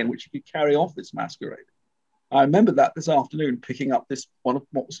way in which he could carry off this masquerade. I remember that this afternoon, picking up this one of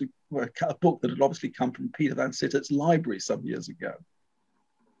what was a book that had obviously come from Peter Van Sittert's library some years ago.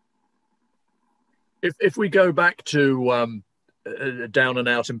 If we go back to Down and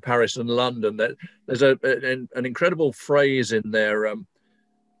Out in Paris and London, there's an incredible phrase in there,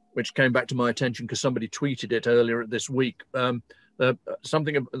 which came back to my attention because somebody tweeted it earlier this week.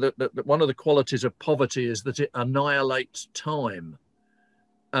 Something that one of the qualities of poverty is that it annihilates time,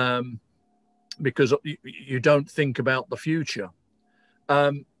 because you don't think about the future.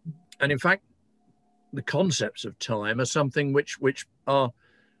 And in fact, the concepts of time are something which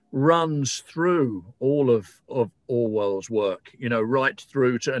runs through all of Orwell's work, right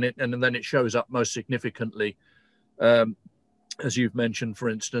through to, and then it shows up most significantly, as you've mentioned, for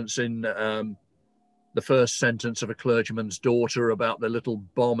instance, in the first sentence of A Clergyman's Daughter about the little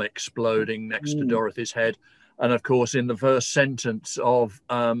bomb exploding next to Dorothy's head. And of course, in the first sentence of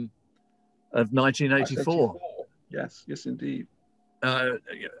 1984. Yes, indeed. A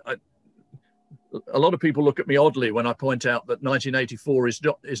lot of people look at me oddly when I point out that 1984 is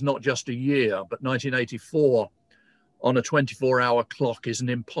not just a year, but 1984 on a 24-hour clock is an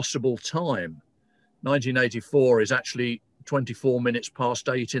impossible time. 1984 is actually 24 minutes past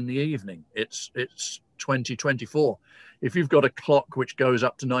 8 in the evening. It's 2024. If you've got a clock which goes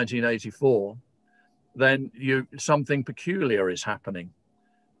up to 1984, then something peculiar is happening.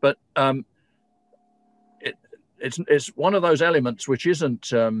 But it's one of those elements which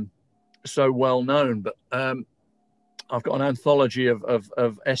isn't so well known. But I've got an anthology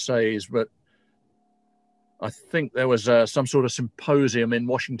of essays, but I think there was some sort of symposium in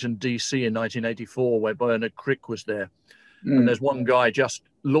Washington, D.C. in 1984 where Bernard Crick was there. And there's one guy just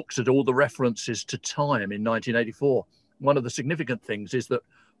looks at all the references to time in 1984. One of the significant things is that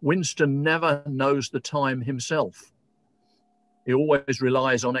Winston never knows the time himself. He always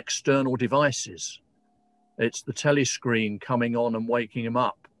relies on external devices. It's the telescreen coming on and waking him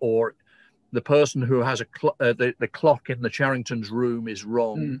up, or the person who has the clock in the Charrington's room is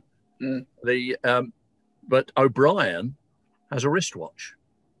wrong. But O'Brien has a wristwatch.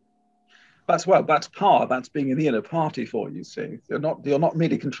 That's power. That's being in the inner party for you. See, you're not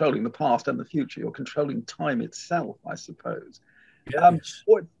merely controlling the past and the future. You're controlling time itself, I suppose. Yes.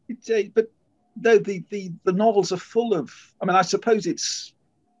 But though the novels are full of, I mean, I suppose it's.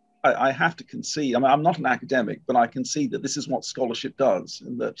 I have to concede. I mean, I'm not an academic, but I concede that this is what scholarship does,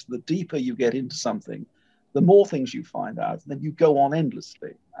 and that the deeper you get into something, the more things you find out, and then you go on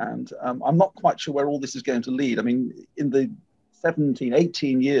endlessly. And I'm not quite sure where all this is going to lead. I mean, in the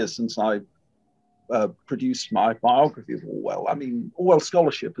 18 years since I produced my biography of Orwell, I mean, Orwell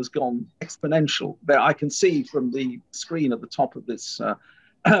scholarship has gone exponential. There, I can see from the screen at the top of this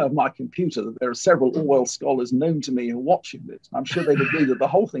my computer that there are several Orwell scholars known to me who are watching this. I'm sure they'd agree that the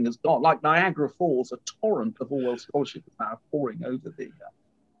whole thing has gone like Niagara Falls. A torrent of Orwell scholarship is now pouring over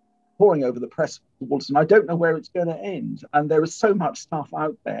the press towards, and I don't know where it's going to end. And there is so much stuff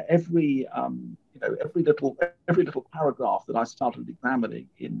out there. Every little paragraph that I started examining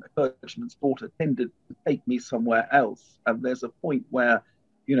in A Clergyman's Daughter tended to take me somewhere else. And there's a point where,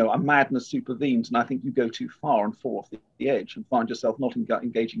 a madness supervenes, and I think you go too far and fall off the edge and find yourself not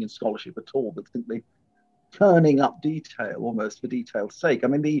engaging in scholarship at all, but simply turning up detail almost for detail's sake. I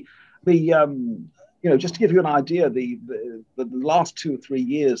mean, just to give you an idea, the last 2 or 3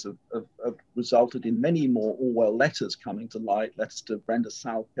 years have resulted in many more Orwell letters coming to light, letters to Brenda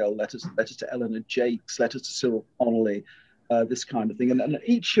Salkeld, letters to Eleanor Jakes, letters to Cyril Connolly, this kind of thing. And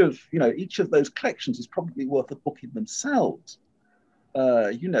each of those collections is probably worth a book in themselves.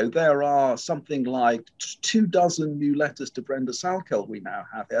 There are something like 24 new letters to Brenda Salkeld we now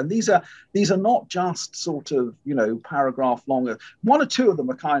have here. And these are not just sort of, paragraph long. One or two of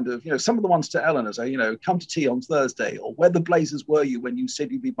them are kind of, some of the ones to Eleanor say, come to tea on Thursday, or where the blazes were you when you said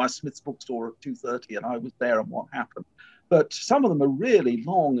you'd be by Smith's bookstore at 2:30 and I was there and what happened. But some of them are really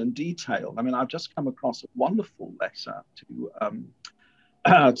long and detailed. I mean, I've just come across a wonderful letter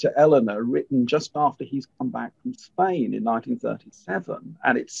to Eleanor, written just after he's come back from Spain in 1937.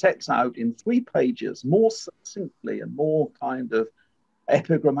 And it sets out in 3 pages, more succinctly and more kind of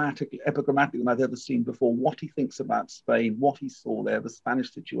epigrammatic than I've ever seen before, what he thinks about Spain, what he saw there, the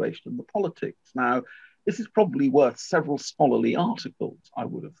Spanish situation and the politics. Now, this is probably worth several scholarly articles, I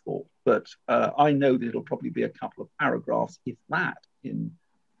would have thought, but I know that it'll probably be a couple of paragraphs, if that, in,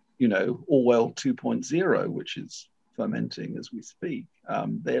 Orwell 2.0, which is fermenting as we speak.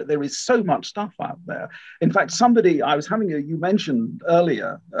 There is so much stuff out there. In fact, you mentioned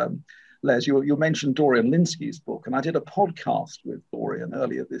earlier, Les, you mentioned Dorian Lynskey's book, and I did a podcast with Dorian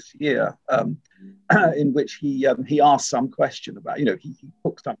earlier this year, in which he asked some question about, he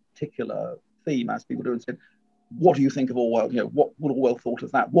took some particular theme, as people do, and said, what do you think of Orwell? What Orwell thought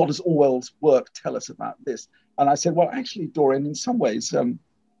of that? What does Orwell's work tell us about this? And I said, well, actually, Dorian, in some ways,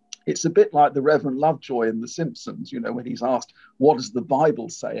 it's a bit like the Reverend Lovejoy in The Simpsons, when he's asked, what does the Bible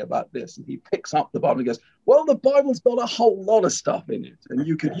say about this? And he picks up the Bible and goes, well, the Bible's got a whole lot of stuff in it, and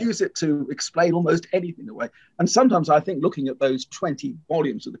you could use it to explain almost anything away. And sometimes I think looking at those 20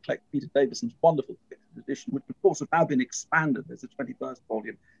 volumes of the Peter Davison's wonderful edition, which of course have now been expanded, there's a 21st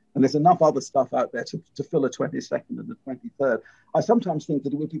volume, and there's enough other stuff out there to fill a 22nd and a 23rd. I sometimes think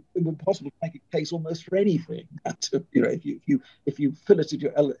that it would be possible to make a case almost for anything. If you filleted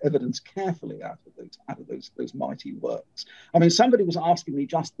your evidence carefully out of those mighty works. I mean, somebody was asking me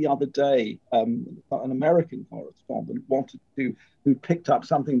just the other day, an American correspondent who picked up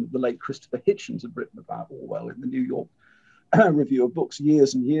something that the late Christopher Hitchens had written about Orwell in the New York Review of Books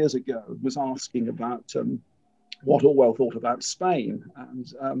years and years ago, was asking about what Orwell thought about Spain.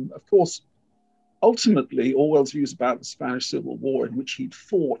 And of course, ultimately, Orwell's views about the Spanish Civil War, in which he'd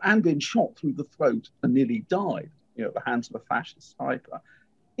fought and been shot through the throat and nearly died, at the hands of a fascist sniper.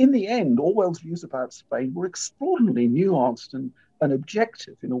 In the end, Orwell's views about Spain were extraordinarily nuanced and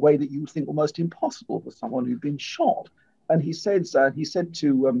objective in a way that you would think almost impossible for someone who'd been shot. And he said to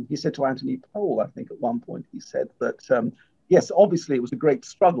Anthony Powell, I think at one point, he said that yes, obviously it was a great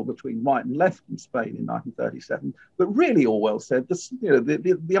struggle between right and left in Spain in 1937, but really, Orwell said,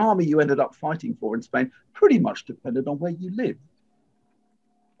 the army you ended up fighting for in Spain pretty much depended on where you lived.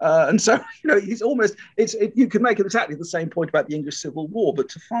 And so, he's almost, you could make exactly the same point about the English Civil War, but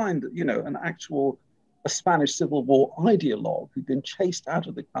to find, an actual a Spanish Civil War ideologue who'd been chased out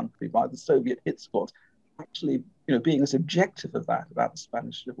of the country by the Soviet hit squad, actually, being as objective of that about the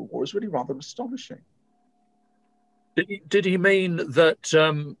Spanish Civil War is really rather astonishing. Did he mean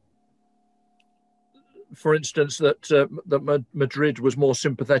that, for instance, that Madrid was more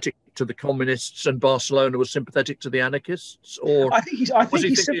sympathetic to the communists and Barcelona was sympathetic to the anarchists, or was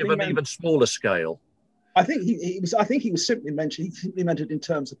he thinking of an even smaller scale? I think he was simply meant it in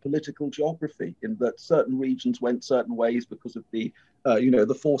terms of political geography, in that certain regions went certain ways because of the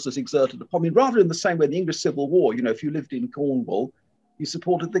the forces exerted upon. I mean, rather in the same way in the English Civil War, if you lived in Cornwall, you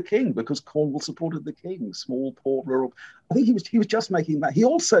supported the king because Cornwall supported the king. Small, poor, rural. I think he was just making that. He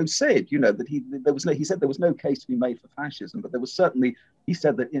also said, that he said there was no case to be made for fascism, but there was certainly, he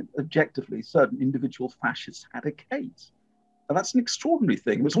said that objectively certain individual fascists had a case. And that's an extraordinary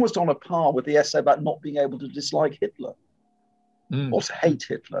thing. It was almost on a par with the essay about not being able to dislike Hitler or to hate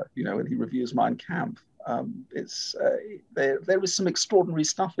Hitler, when he reviews Mein Kampf. There is some extraordinary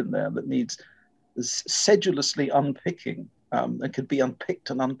stuff in there that needs sedulously unpicking, and could be unpicked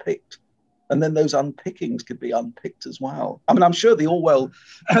and unpicked. And then those unpickings could be unpicked as well. I mean, I'm sure the Orwell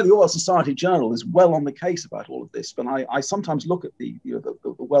Society Journal is well on the case about all of this, but I sometimes look at the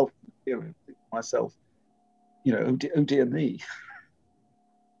wealth of material myself, oh dear me.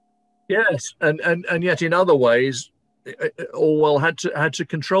 Yes, and yet in other ways, Orwell had to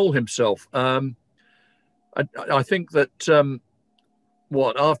control himself. I think that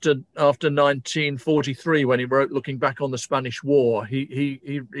after 1943, when he wrote "Looking Back on the Spanish War,"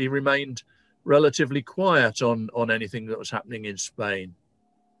 he remained relatively quiet on anything that was happening in Spain.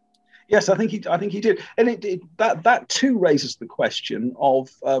 Yes, I think he did, and that too raises the question of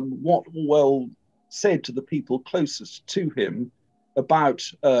what Orwell said to the people closest to him about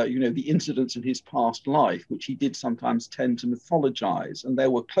the incidents in his past life, which he did sometimes tend to mythologize. And there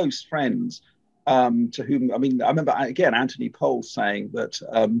were close friends to whom, I remember again Anthony Powell saying that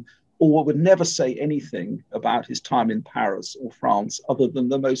Orwell would never say anything about his time in Paris or France other than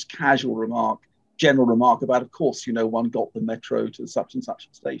the most casual general remark about, of course, one got the metro to such and such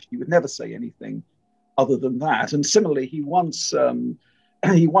a station. He would never say anything other than that. And similarly, he once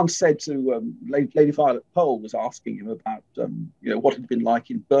said to Lady Violet Pole was asking him about what had been like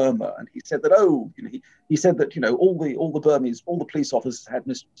in Burma, and he said that he said that all the police officers had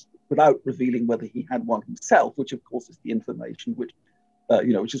mistresses without revealing whether he had one himself, which of course is the information which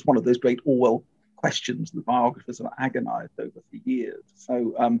is one of those great Orwell questions the biographers have agonized over for years.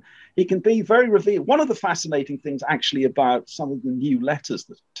 So he can be very revealing. One of the fascinating things actually about some of the new letters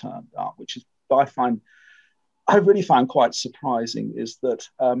that have turned up, which is I really found quite surprising, is that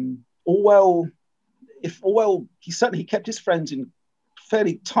Orwell he kept his friends in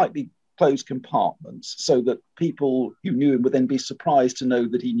fairly tightly closed compartments, so that people who knew him would then be surprised to know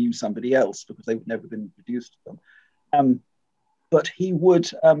that he knew somebody else because they would never been introduced to them. But he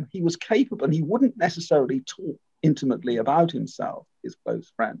was capable, and he wouldn't necessarily talk intimately about himself, his close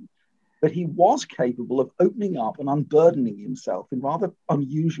friend, but he was capable of opening up and unburdening himself in rather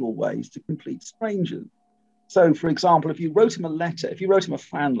unusual ways to complete strangers. So, for example, if you wrote him a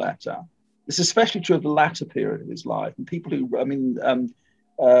fan letter, this is especially true of the latter period of his life. And people who,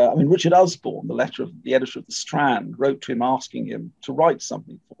 Richard Usborne, the editor of The Strand, wrote to him asking him to write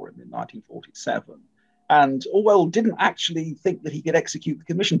something for him in 1947. And Orwell didn't actually think that he could execute the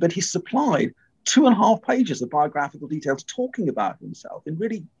commission, but he supplied 2.5 pages of biographical details talking about himself in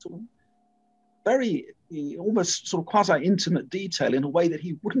really sort of very almost sort of quasi-intimate detail in a way that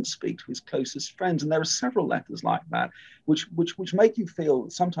he wouldn't speak to his closest friends. And there are several letters like that, which make you feel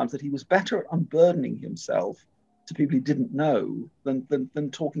sometimes that he was better at unburdening himself to people he didn't know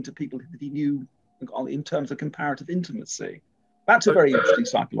than talking to people that he knew in terms of comparative intimacy. That's a very interesting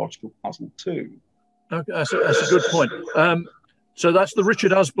psychological puzzle too. Okay, that's a good point. So that's the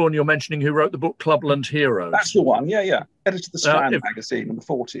Richard Usborne you're mentioning, who wrote the book Clubland Heroes. That's the one, yeah. Editor of the Strand magazine in the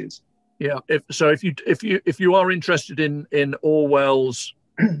 40s. Yeah. If you are interested in Orwell's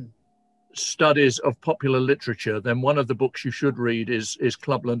studies of popular literature, then one of the books you should read is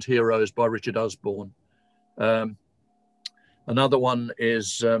Clubland Heroes by Richard Usborne. Another one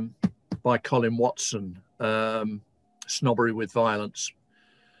is by Colin Watson, Snobbery with Violence.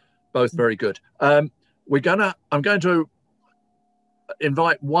 Both very good. I'm going to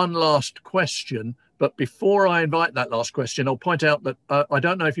invite one last question, but before I invite that last question, I'll point out that I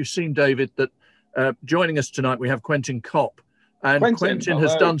don't know if you've seen, David, that joining us tonight we have Quentin Kopp, and Quentin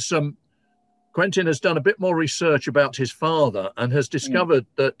has done a bit more research about his father and has discovered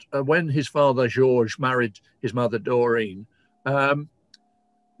that when his father Georges married his mother Dorian,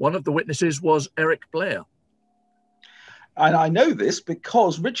 one of the witnesses was Eric Blair. And I know this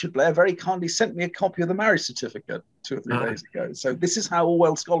because Richard Blair very kindly sent me a copy of the marriage certificate 2 or 3 days ago. So this is how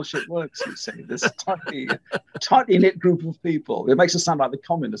Orwell scholarship works, you see, this tightly knit group of people. It makes us sound like the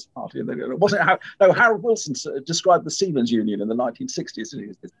Communist Party. It wasn't how, no, Harold Wilson described the Seamen's Union in the 1960s. It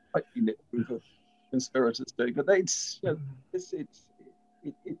was this tightly knit group of conspirators doing, but it's, you know,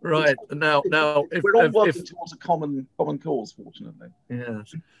 right. Now, we're all working towards a common cause, fortunately.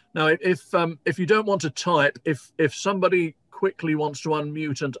 Yes. Now, if you don't want to type, if somebody quickly wants to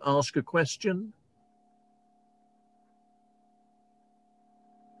unmute and ask a question.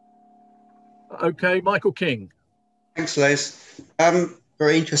 Okay, Michael King. Thanks, Les.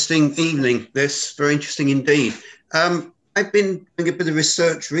 Very interesting evening. This very interesting indeed. I've been doing a bit of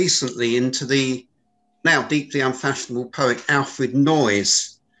research recently into the now deeply unfashionable poet Alfred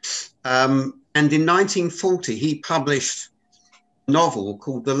Noyes. And in 1940, he published a novel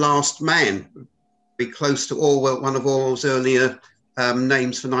called The Last Man, very close to Orwell, one of Orwell's earlier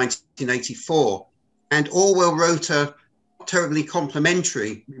names for 1984. And Orwell wrote a terribly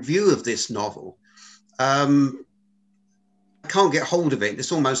complimentary review of this novel. I can't get hold of it.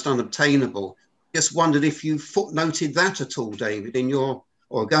 It's almost unobtainable. Just wondered if you footnoted that at all, David, in your,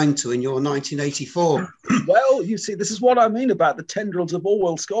 or going to in your 1984. Well, you see, this is what I mean about the tendrils of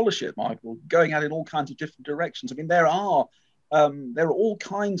Orwell scholarship, Michael, going out in all kinds of different directions. I mean, there are all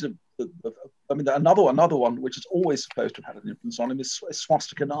kinds of I mean, another one which is always supposed to have had an influence on him is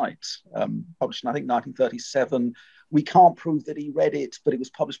Swastika Night, published in, I think, 1937. We can't prove that he read it, but it was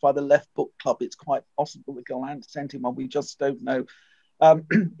published by the Left Book Club. It's quite possible that Gallant sent him one. We just don't know.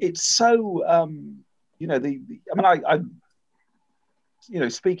 It's so, you know, I you know,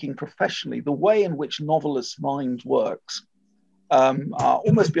 speaking professionally, the way in which novelists' mind works are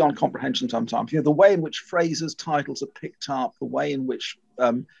almost beyond comprehension sometimes. You know, the way in which phrases, titles are picked up, the way in which,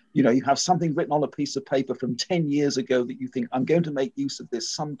 you know, you have something written on a piece of paper from 10 years ago that you think, I'm going to make use of this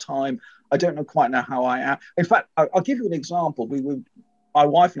sometime. I don't know quite now how I am. In fact, I'll give you an example. My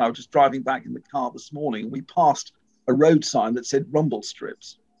wife and I were just driving back in the car this morning, and we passed a road sign that said rumble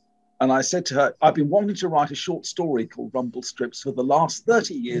strips. And I said to her, I've been wanting to write a short story called Rumble Strips for the last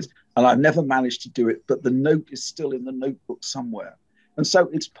 30 years, and I've never managed to do it, but the note is still in the notebook somewhere. And so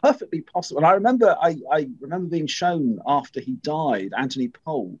it's perfectly possible. And I remember being shown after he died, Anthony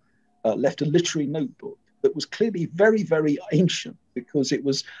Pohl left a literary notebook that was clearly very, very ancient, because it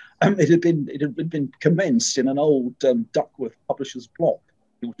had been commenced in an old Duckworth publisher's block,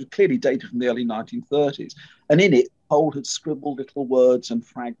 which was clearly dated from the early 1930s. And in it, Pohl had scribbled little words and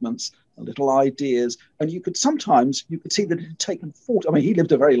fragments and little ideas. And you could see that it had taken 40, I mean, he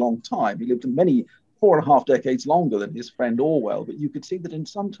lived a very long time. He lived 4.5 decades longer than his friend Orwell, but you could see that in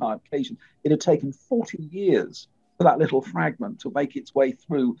some occasion, it had taken 40 years for that little fragment to make its way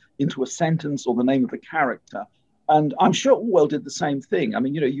through into a sentence or the name of a character. And I'm sure Orwell did the same thing. I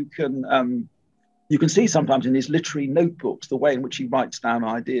mean, you know, you can see sometimes in his literary notebooks the way in which he writes down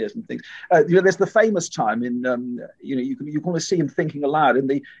ideas and things. You know, there's the famous time in, you know, you can always see him thinking aloud in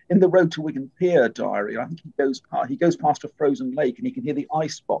the Road to Wigan Pier diary. I think he goes past a frozen lake, and he can hear the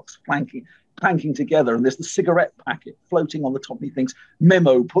icebox clanking together, and there's the cigarette packet floating on the top, and he thinks,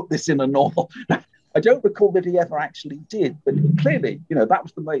 memo, put this in a novel. I don't recall that he ever actually did, but clearly, you know, that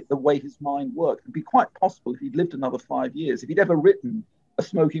was the way his mind worked. It'd be quite possible if he'd lived another 5 years, if he'd ever written a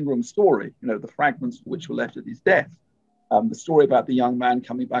smoking room story, you know, the fragments of which were left at his death, the story about the young man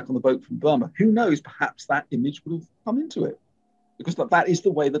coming back on the boat from Burma. Who knows, perhaps that image would have come into it, because that is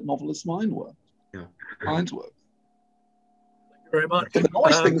the way that novelists' mind works. Yeah. Minds work. Thank you very much. But the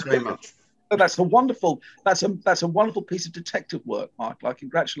nice thing is, very much. that's a wonderful piece of detective work, Michael. I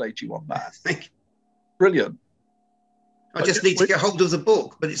congratulate you on that. Thank you. Brilliant. I just need to get hold of the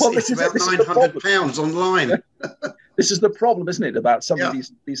book, but it's about £900 online. This is the problem, isn't it, about some of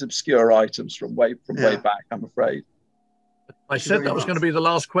these obscure items from way back, I'm afraid. I said that was going to be the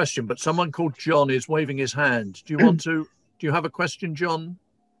last question, but someone called John is waving his hand. Do you have a question, John?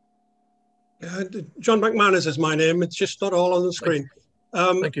 John McManus is my name. It's just not all on the screen.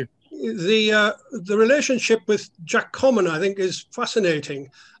 Thank you. The relationship with Jack Common, I think, is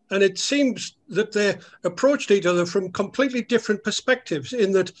fascinating. And it seems that they approached each other from completely different perspectives,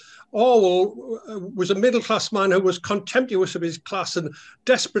 in that Orwell was a middle-class man who was contemptuous of his class and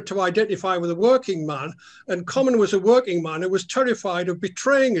desperate to identify with a working man. And Common was a working man who was terrified of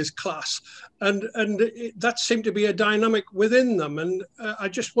betraying his class. And that seemed to be a dynamic within them. And I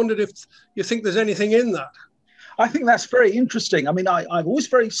just wondered if you think there's anything in that. I think that's very interesting. I mean, I'm always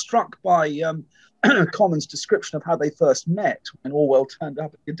very struck by Common's description of how they first met when Orwell turned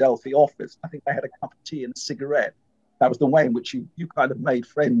up at the Adelphi office. I think they had a cup of tea and a cigarette. That was the way in which you kind of made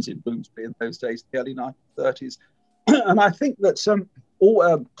friends in Bloomsbury in those days, the early 1930s. And I think that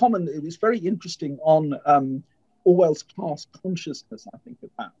Common, it was very interesting on Orwell's class consciousness, I think, at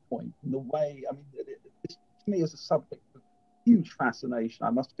that point, in the way, I mean, to me as a subject of huge fascination.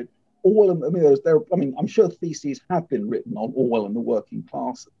 I must admit, Orwell, I mean, I'm sure theses have been written on Orwell and the working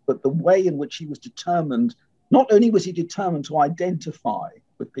class, but the way in which he was determined, not only was he determined to identify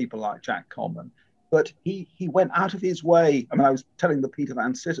with people like Jack Common, but he went out of his way. I mean, I was telling the Peter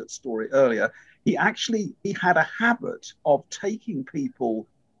Van Sittert story earlier. He had a habit of taking people,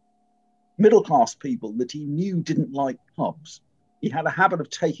 middle-class people that he knew didn't like pubs. He had a habit of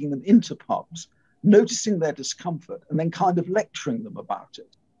taking them into pubs, noticing their discomfort, and then kind of lecturing them about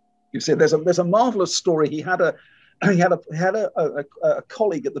it. You see, there's a marvelous story. He had a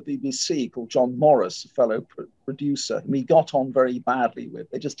colleague at the BBC called John Morris, a fellow producer, whom he got on very badly with.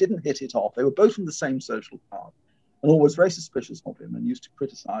 They just didn't hit it off. They were both from the same social class, and always very suspicious of him and used to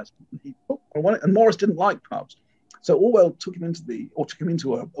criticise him. And Morris didn't like pubs. So Orwell took him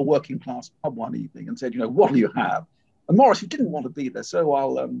into a working class pub one evening and said, what do you have? And Morris, who didn't want to be there, so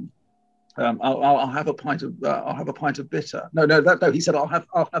I'll have a pint of bitter. No. He said, I'll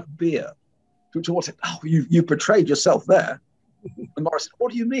have beer. To what said, oh, you betrayed yourself there. And Morris said,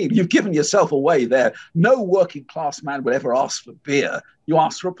 what do you mean? You've given yourself away there. No working class man would ever ask for beer. You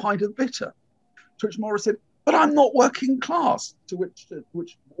asked for a pint of bitter. To which Morris said, but I'm not working class. To which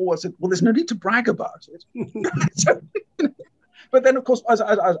Orwell said, well, there's no need to brag about it. But then, of course, as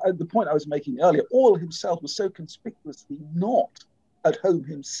the point I was making earlier, Orwell himself was so conspicuously not at home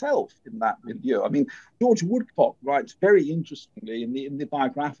himself in that milieu. I mean, George Woodcock writes very interestingly in the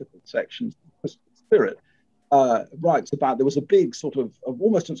biographical sections of the Spirit, writes about there was a big sort of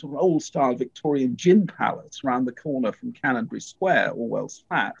almost a sort of old-style Victorian gin palace around the corner from Canonbury Square, Orwell's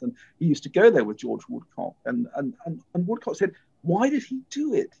flat, and he used to go there with George Woodcock, and Woodcock said, why did he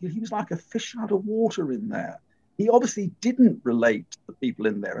do it? He was like a fish out of water in there. He obviously didn't relate to the people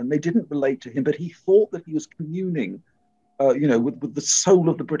in there, and they didn't relate to him, but he thought that he was communing with the soul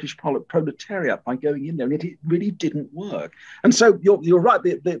of the British proletariat by going in there, and it really didn't work. And so you're right.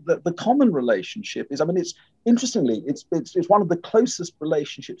 The common relationship is, I mean, it's interestingly, it's one of the closest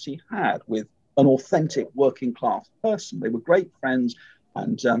relationships he had with an authentic working class person. They were great friends,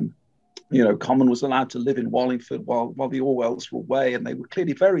 and Common was allowed to live in Wallingford while the Orwells were away, and they were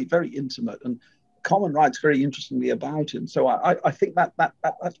clearly very, very intimate. And Common writes very interestingly about him. So I think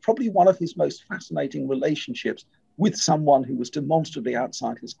that's probably one of his most fascinating relationships with someone who was demonstrably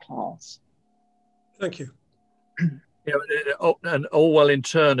outside his class. Thank you. And Orwell in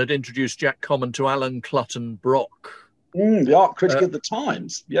turn had introduced Jack Common to Alan Clutton Brock, the art critic of the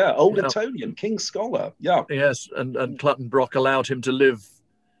Times. Yeah, old Etonian, King's Scholar. Yeah. Yes, and Clutton Brock allowed him to live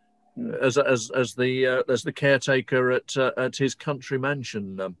as the caretaker at his country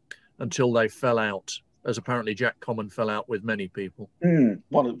mansion until they fell out, as apparently Jack Common fell out with many people.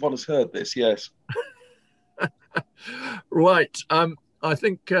 One has heard this, yes. Right. I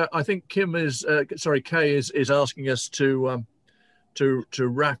think Kay is asking us to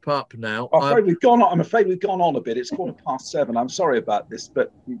wrap up now. I'm afraid we've gone on a bit. It's 7:15. I'm sorry about this,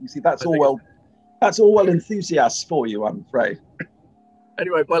 but you see, that's Orwell enthusiasts for you, I'm afraid.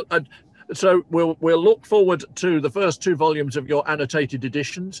 Anyway, well, so we'll look forward to the first 2 volumes of your annotated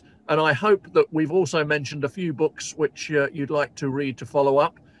editions, and I hope that we've also mentioned a few books which you'd like to read to follow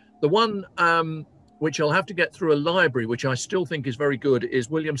up. The one which I'll have to get through a library, which I still think is very good, is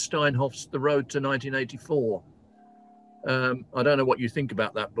William Steinhoff's The Road to 1984. I don't know what you think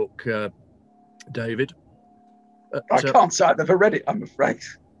about that book, David. I can't say I've never read it, I'm afraid.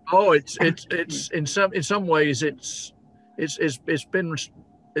 Oh, it's in some ways it's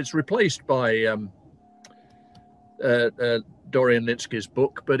replaced by Dorian Lynskey's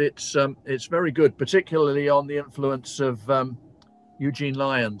book, but it's very good, particularly on the influence of Eugene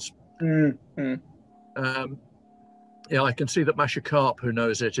Lyons. I can see that Masha Karp, who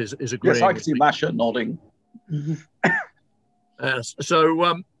knows it, is agreeing. Yes, I can see Masha nodding.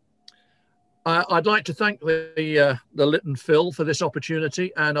 So I'd like to thank the Lytton Phil for this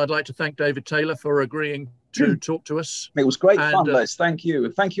opportunity, and I'd like to thank David Taylor for agreeing to talk to us. It was great fun, Les. Thank you.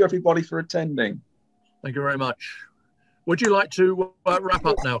 And thank you, everybody, for attending. Thank you very much. Would you like to wrap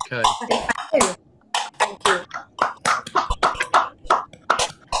up now, Kay? Thank you.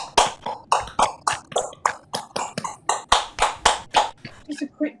 Just a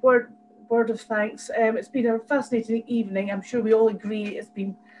quick word of thanks. It's been a fascinating evening. I'm sure we all agree it's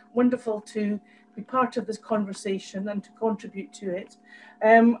been wonderful to be part of this conversation and to contribute to it.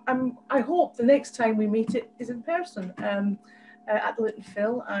 I hope the next time we meet it is in person at the Lytton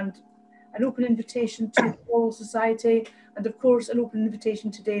Phil, and an open invitation to the Oral Society, and of course an open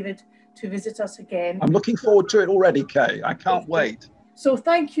invitation to David to visit us again. I'm looking forward to it already, Kay. I can't wait. So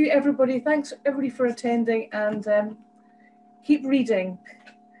thank you, everybody. Thanks, everybody, for attending, and keep reading.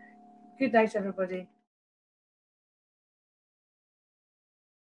 Good night, everybody.